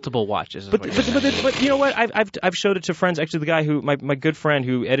up to multiple watches. But you know what? I've showed it to friends. Actually, the guy who, my good friend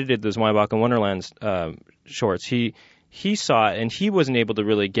who edited those Weinbach and Wonderlands shorts, he saw it and he wasn't able to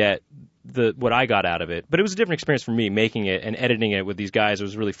really get what I got out of it. But it was a different experience for me making it and editing it with these guys. It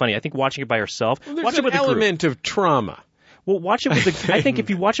was really funny. I think watching it by yourself, There's an element of trauma. Well, watch it with I think if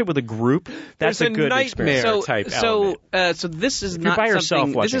you watch it with a group, that's a good experience. So this is not by yourself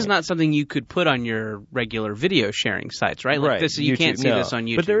something. This is watching not something you could put on your regular video sharing sites, right? Like Right. this, you can't YouTube, see no. this on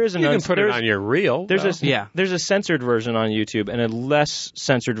YouTube. But there is You can put it on your reel. There's though. there's a censored version on YouTube and a less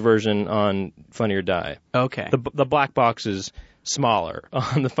censored version on Funny or Die. Okay. The black box is smaller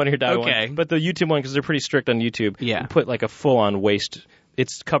on the Funny or Die Okay. one, but the YouTube one, because they're pretty strict on YouTube, Yeah. put like a full-on waist. It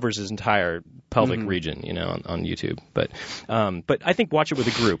covers his entire pelvic region, on YouTube. But I think watch it with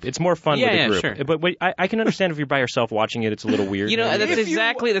a group. It's more fun with a group. Sure. But I can understand if you're by yourself watching it, it's a little weird.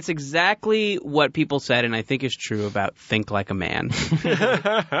 That's exactly what people said, and I think is true about Think Like a Man.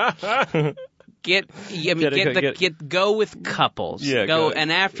 Go with couples. Yeah,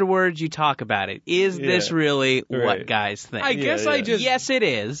 and afterwards you talk about it. Is this really what guys think? I guess yes, it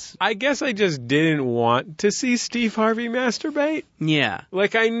is. I guess I just didn't want to see Steve Harvey masturbate. Yeah.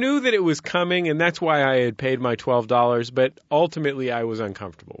 Like, I knew that it was coming, and that's why I had paid my $12, but ultimately I was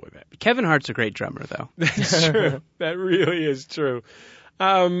uncomfortable with it. Kevin Hart's a great drummer, though. That's true. That really is true.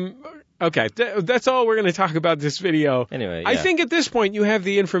 Okay, that's all we're going to talk about this video. Anyway, I think at this point you have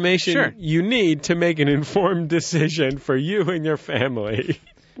the information you need to make an informed decision for you and your family.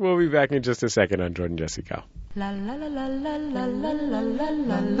 We'll be back in just a second on Jordan Jesse Go.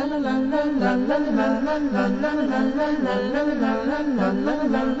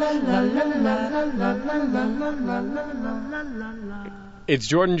 It's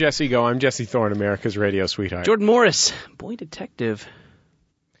Jordan Jesse Go. I'm Jesse Thorne, America's radio sweetheart. Jordan Morris, boy detective.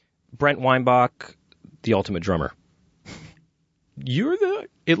 Brent Weinbach, the ultimate drummer.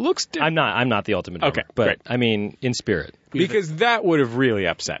 It looks I'm not the ultimate drummer. Okay, but great. I mean, in spirit. Because that would have really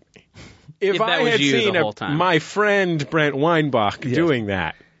upset me. If that I was had you seen the whole time. my friend Brent Weinbach doing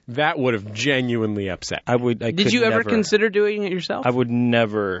that would have genuinely upset me. Did you ever consider doing it yourself? I would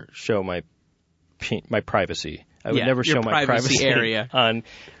never show my privacy. I would never show my privacy area.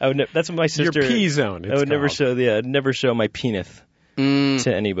 That's what my sister. Your P zone. I would never show. I'd never show my penis to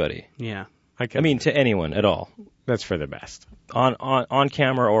anybody. Yeah. I mean, to anyone at all. That's for the best. On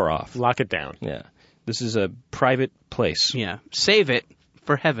camera or off. Lock it down. Yeah. This is a private place. Yeah. Save it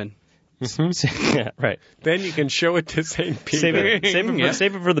for heaven. Yeah, right. Then you can show it to St. Peter.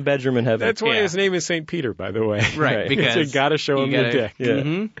 Save it for the bedroom in heaven. That's why his name is St. Peter, by the way. Right. Because you got to show him the dick. Yeah.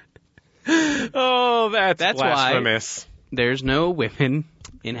 Mm-hmm. Oh, that's blasphemous. Why there's no women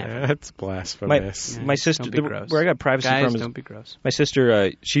in heaven. That's blasphemous. My sister, Don't be gross. where I got privacy Guys, from is don't be gross. my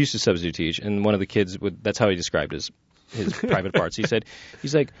sister. She used to substitute teach, and one of the kids that's how he described his private parts. He's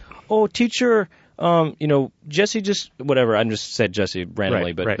like, oh, teacher, Jesse just whatever. I just said Jesse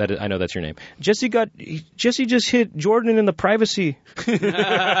randomly, but I know that's your name. Jesse just hit Jordan in the privacy.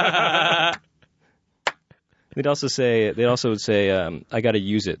 They'd also would say, I got to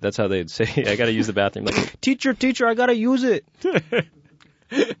use it. That's how they'd say, I got to use the bathroom. Like, teacher, I got to use it.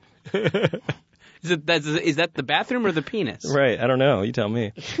 Is that the bathroom or the penis? Right. I don't know. You tell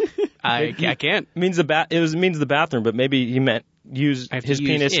me. I can't. It means the bathroom, but maybe he meant use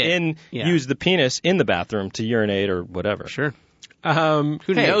the penis in the bathroom to urinate or whatever. Sure.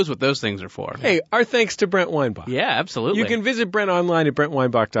 Who knows what those things are for? Hey, our thanks to Brent Weinbach. Yeah, absolutely. You can visit Brent online at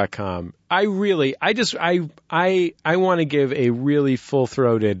BrentWeinbach.com. I want to give a really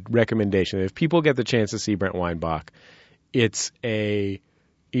full-throated recommendation. If people get the chance to see Brent Weinbach, he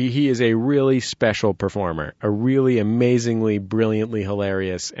is a really special performer, a really amazingly, brilliantly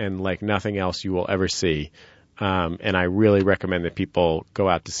hilarious, and like nothing else you will ever see. And I really recommend that people go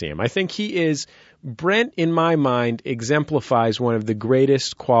out to see him. I think Brent, in my mind, exemplifies one of the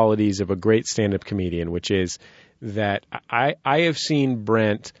greatest qualities of a great stand-up comedian, which is that I have seen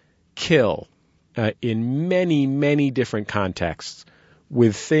Brent kill in many, many different contexts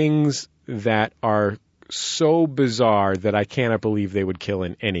with things that are so bizarre that I cannot believe they would kill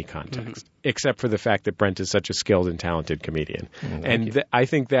in any context, except for the fact that Brent is such a skilled and talented comedian. I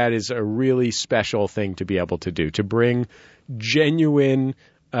think that is a really special thing to be able to do, to bring genuine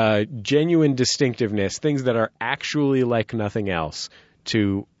distinctiveness, things that are actually like nothing else,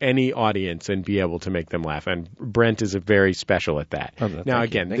 to any audience and be able to make them laugh. And Brent is very special at that. Now,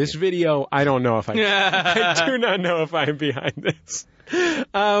 again, this video, I don't know if I do not know if I'm behind this.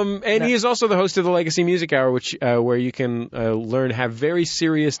 And he is also the host of the Legacy Music Hour, which where you can have very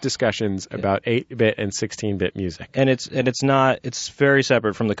serious discussions about 8-bit and 16-bit music. And it's very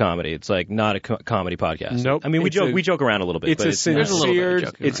separate from the comedy. It's like not a comedy podcast. Nope. I mean, we joke around a little bit. It's a sincere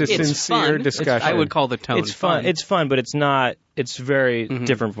discussion. I would call the tone fun. It's fun, but it's not. It's very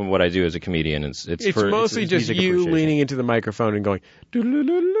different from what I do as a comedian. It's mostly just you leaning into the microphone and going.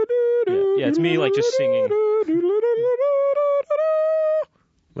 Yeah, it's me like just singing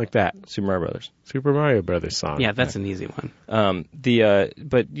like that. Super Mario Brothers song. Yeah, that's an easy one.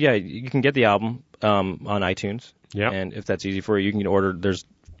 But yeah, you can get the album on iTunes. Yeah, and if that's easy for you, you can order. There's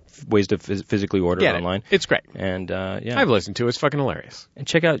ways to physically order it online. It's great. And yeah, I've listened to it. It's fucking hilarious. And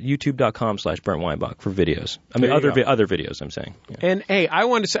check out youtube.com/BrentWeinbach for videos. I mean, other videos. I'm saying. Yeah. And hey, I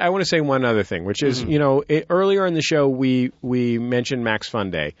want to say one other thing, which is earlier in the show we mentioned Max Fun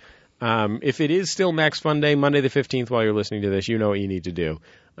Day. If it is still Max Fun Day, Monday the 15th, while you're listening to this, you know what you need to do.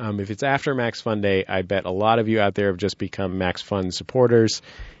 If it's after Max Fun Day, I bet a lot of you out there have just become Max Fun supporters.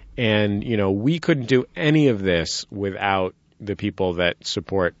 And, we couldn't do any of this without the people that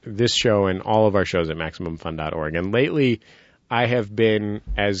support this show and all of our shows at MaximumFun.org. And lately, I have been,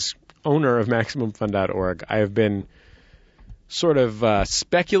 as owner of MaximumFun.org, I have been sort of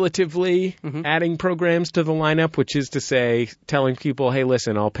speculatively adding programs to the lineup, which is to say telling people, hey,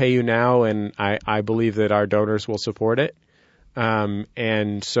 listen, I'll pay you now, and I believe that our donors will support it.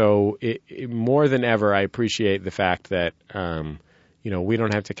 And so more than ever, I appreciate the fact that we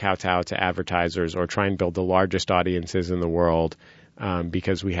don't have to kowtow to advertisers or try and build the largest audiences in the world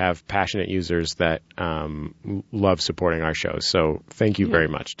because we have passionate users that love supporting our shows. So thank you very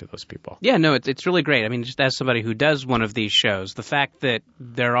much to those people. Yeah, no, it's really great. I mean, just as somebody who does one of these shows, the fact that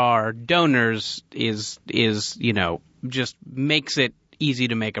there are donors is just makes it easy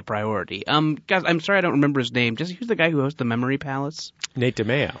to make a priority. Guys, I'm sorry I don't remember his name. Who's the guy who hosts the Memory Palace? Nate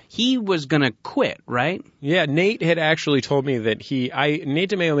DeMeo. He was going to quit, right? Yeah, Nate had actually told me that Nate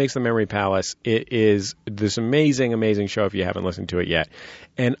DeMeo makes the Memory Palace. It is this amazing, amazing show if you haven't listened to it yet.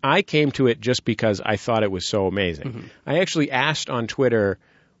 And I came to it just because I thought it was so amazing. I actually asked on Twitter,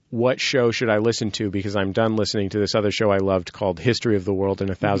 what show should I listen to, because I'm done listening to this other show I loved called History of the World in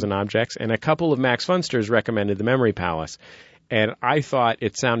 1,000 Objects. And a couple of Max Funsters recommended the Memory Palace. And I thought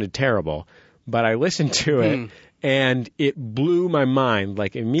it sounded terrible, but I listened to it, and it blew my mind.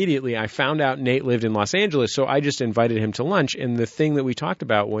 Like, immediately, I found out Nate lived in Los Angeles, so I just invited him to lunch. And the thing that we talked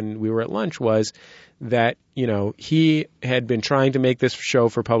about when we were at lunch was that, he had been trying to make this show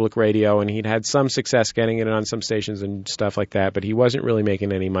for public radio, and he'd had some success getting it on some stations and stuff like that, but he wasn't really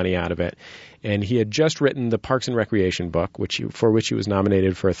making any money out of it. And he had just written the Parks and Recreation book, for which he was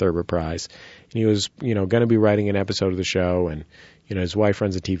nominated for a Thurber Prize. And he was, going to be writing an episode of the show, and, his wife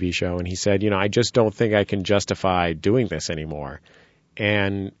runs a TV show, and he said, I just don't think I can justify doing this anymore.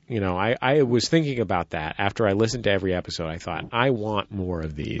 And, I was thinking about that after I listened to every episode. I thought, I want more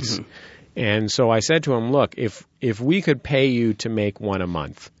of these. And so I said to him, look, if we could pay you to make one a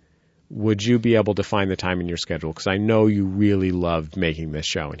month, would you be able to find the time in your schedule? Because I know you really loved making this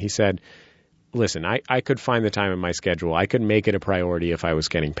show. And he said, listen, I could find the time in my schedule. I could make it a priority if I was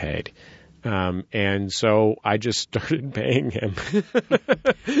getting paid. And so I just started paying him.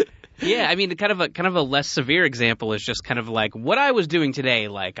 Yeah, I mean, kind of a less severe example is just kind of like what I was doing today.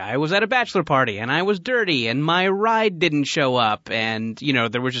 Like, I was at a bachelor party and I was dirty and my ride didn't show up, and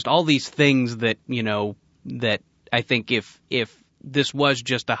there were just all these things that that I think if this was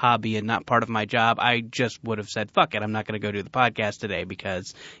just a hobby and not part of my job, I just would have said, fuck it, I'm not going to go do the podcast today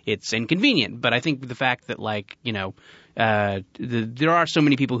because it's inconvenient. But I think the fact that there are so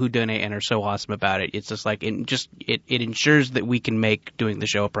many people who donate and are so awesome about it, it's just like it ensures that we can make doing the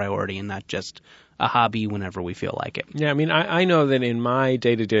show a priority and not just a hobby whenever we feel like it. Yeah, I mean, I know that in my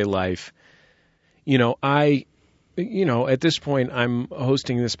day-to-day life, at this point, I'm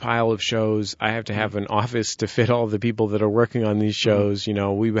hosting this pile of shows. I have to have an office to fit all the people that are working on these shows.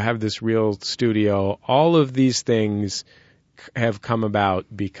 We have this real studio. All of these things have come about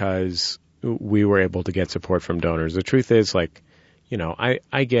because we were able to get support from donors. The truth is, I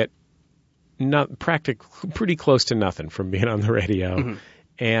get pretty close to nothing from being on the radio.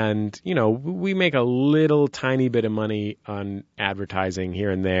 And, we make a little tiny bit of money on advertising here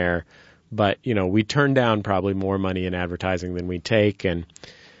and there. But, we turn down probably more money in advertising than we take. And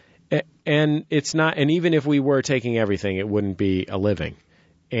it's not, and even if we were taking everything, it wouldn't be a living.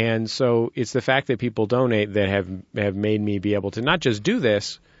 And so it's the fact that people donate that have made me be able to not just do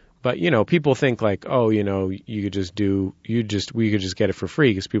this, but, people think like, oh, we could just get it for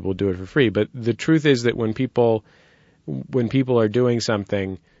free because people do it for free. But the truth is that when people are doing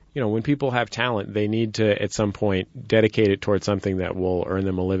something, when people have talent, they need to, at some point, dedicate it towards something that will earn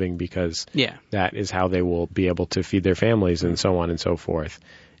them a living, because that is how they will be able to feed their families and so on and so forth.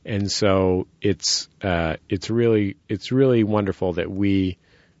 And so it's really wonderful that we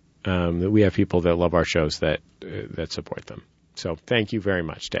have people that love our shows that support them. So thank you very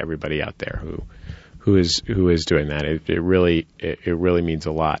much to everybody out there who is doing that. It really means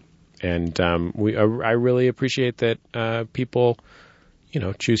a lot. And I really appreciate that people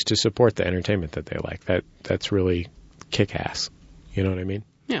choose to support the entertainment that they like. That's really kick-ass. You know what I mean?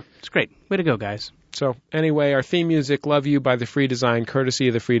 Yeah, it's great. Way to go, guys. So anyway, our theme music, Love You by The Free Design, courtesy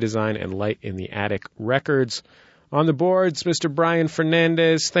of The Free Design and Light in the Attic Records. On the boards, Mr. Brian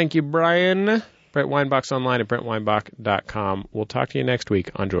Fernandez. Thank you, Brian. Brent Weinbach's online at brentweinbach.com. We'll talk to you next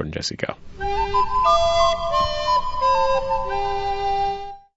week on Jordan Jesse Go.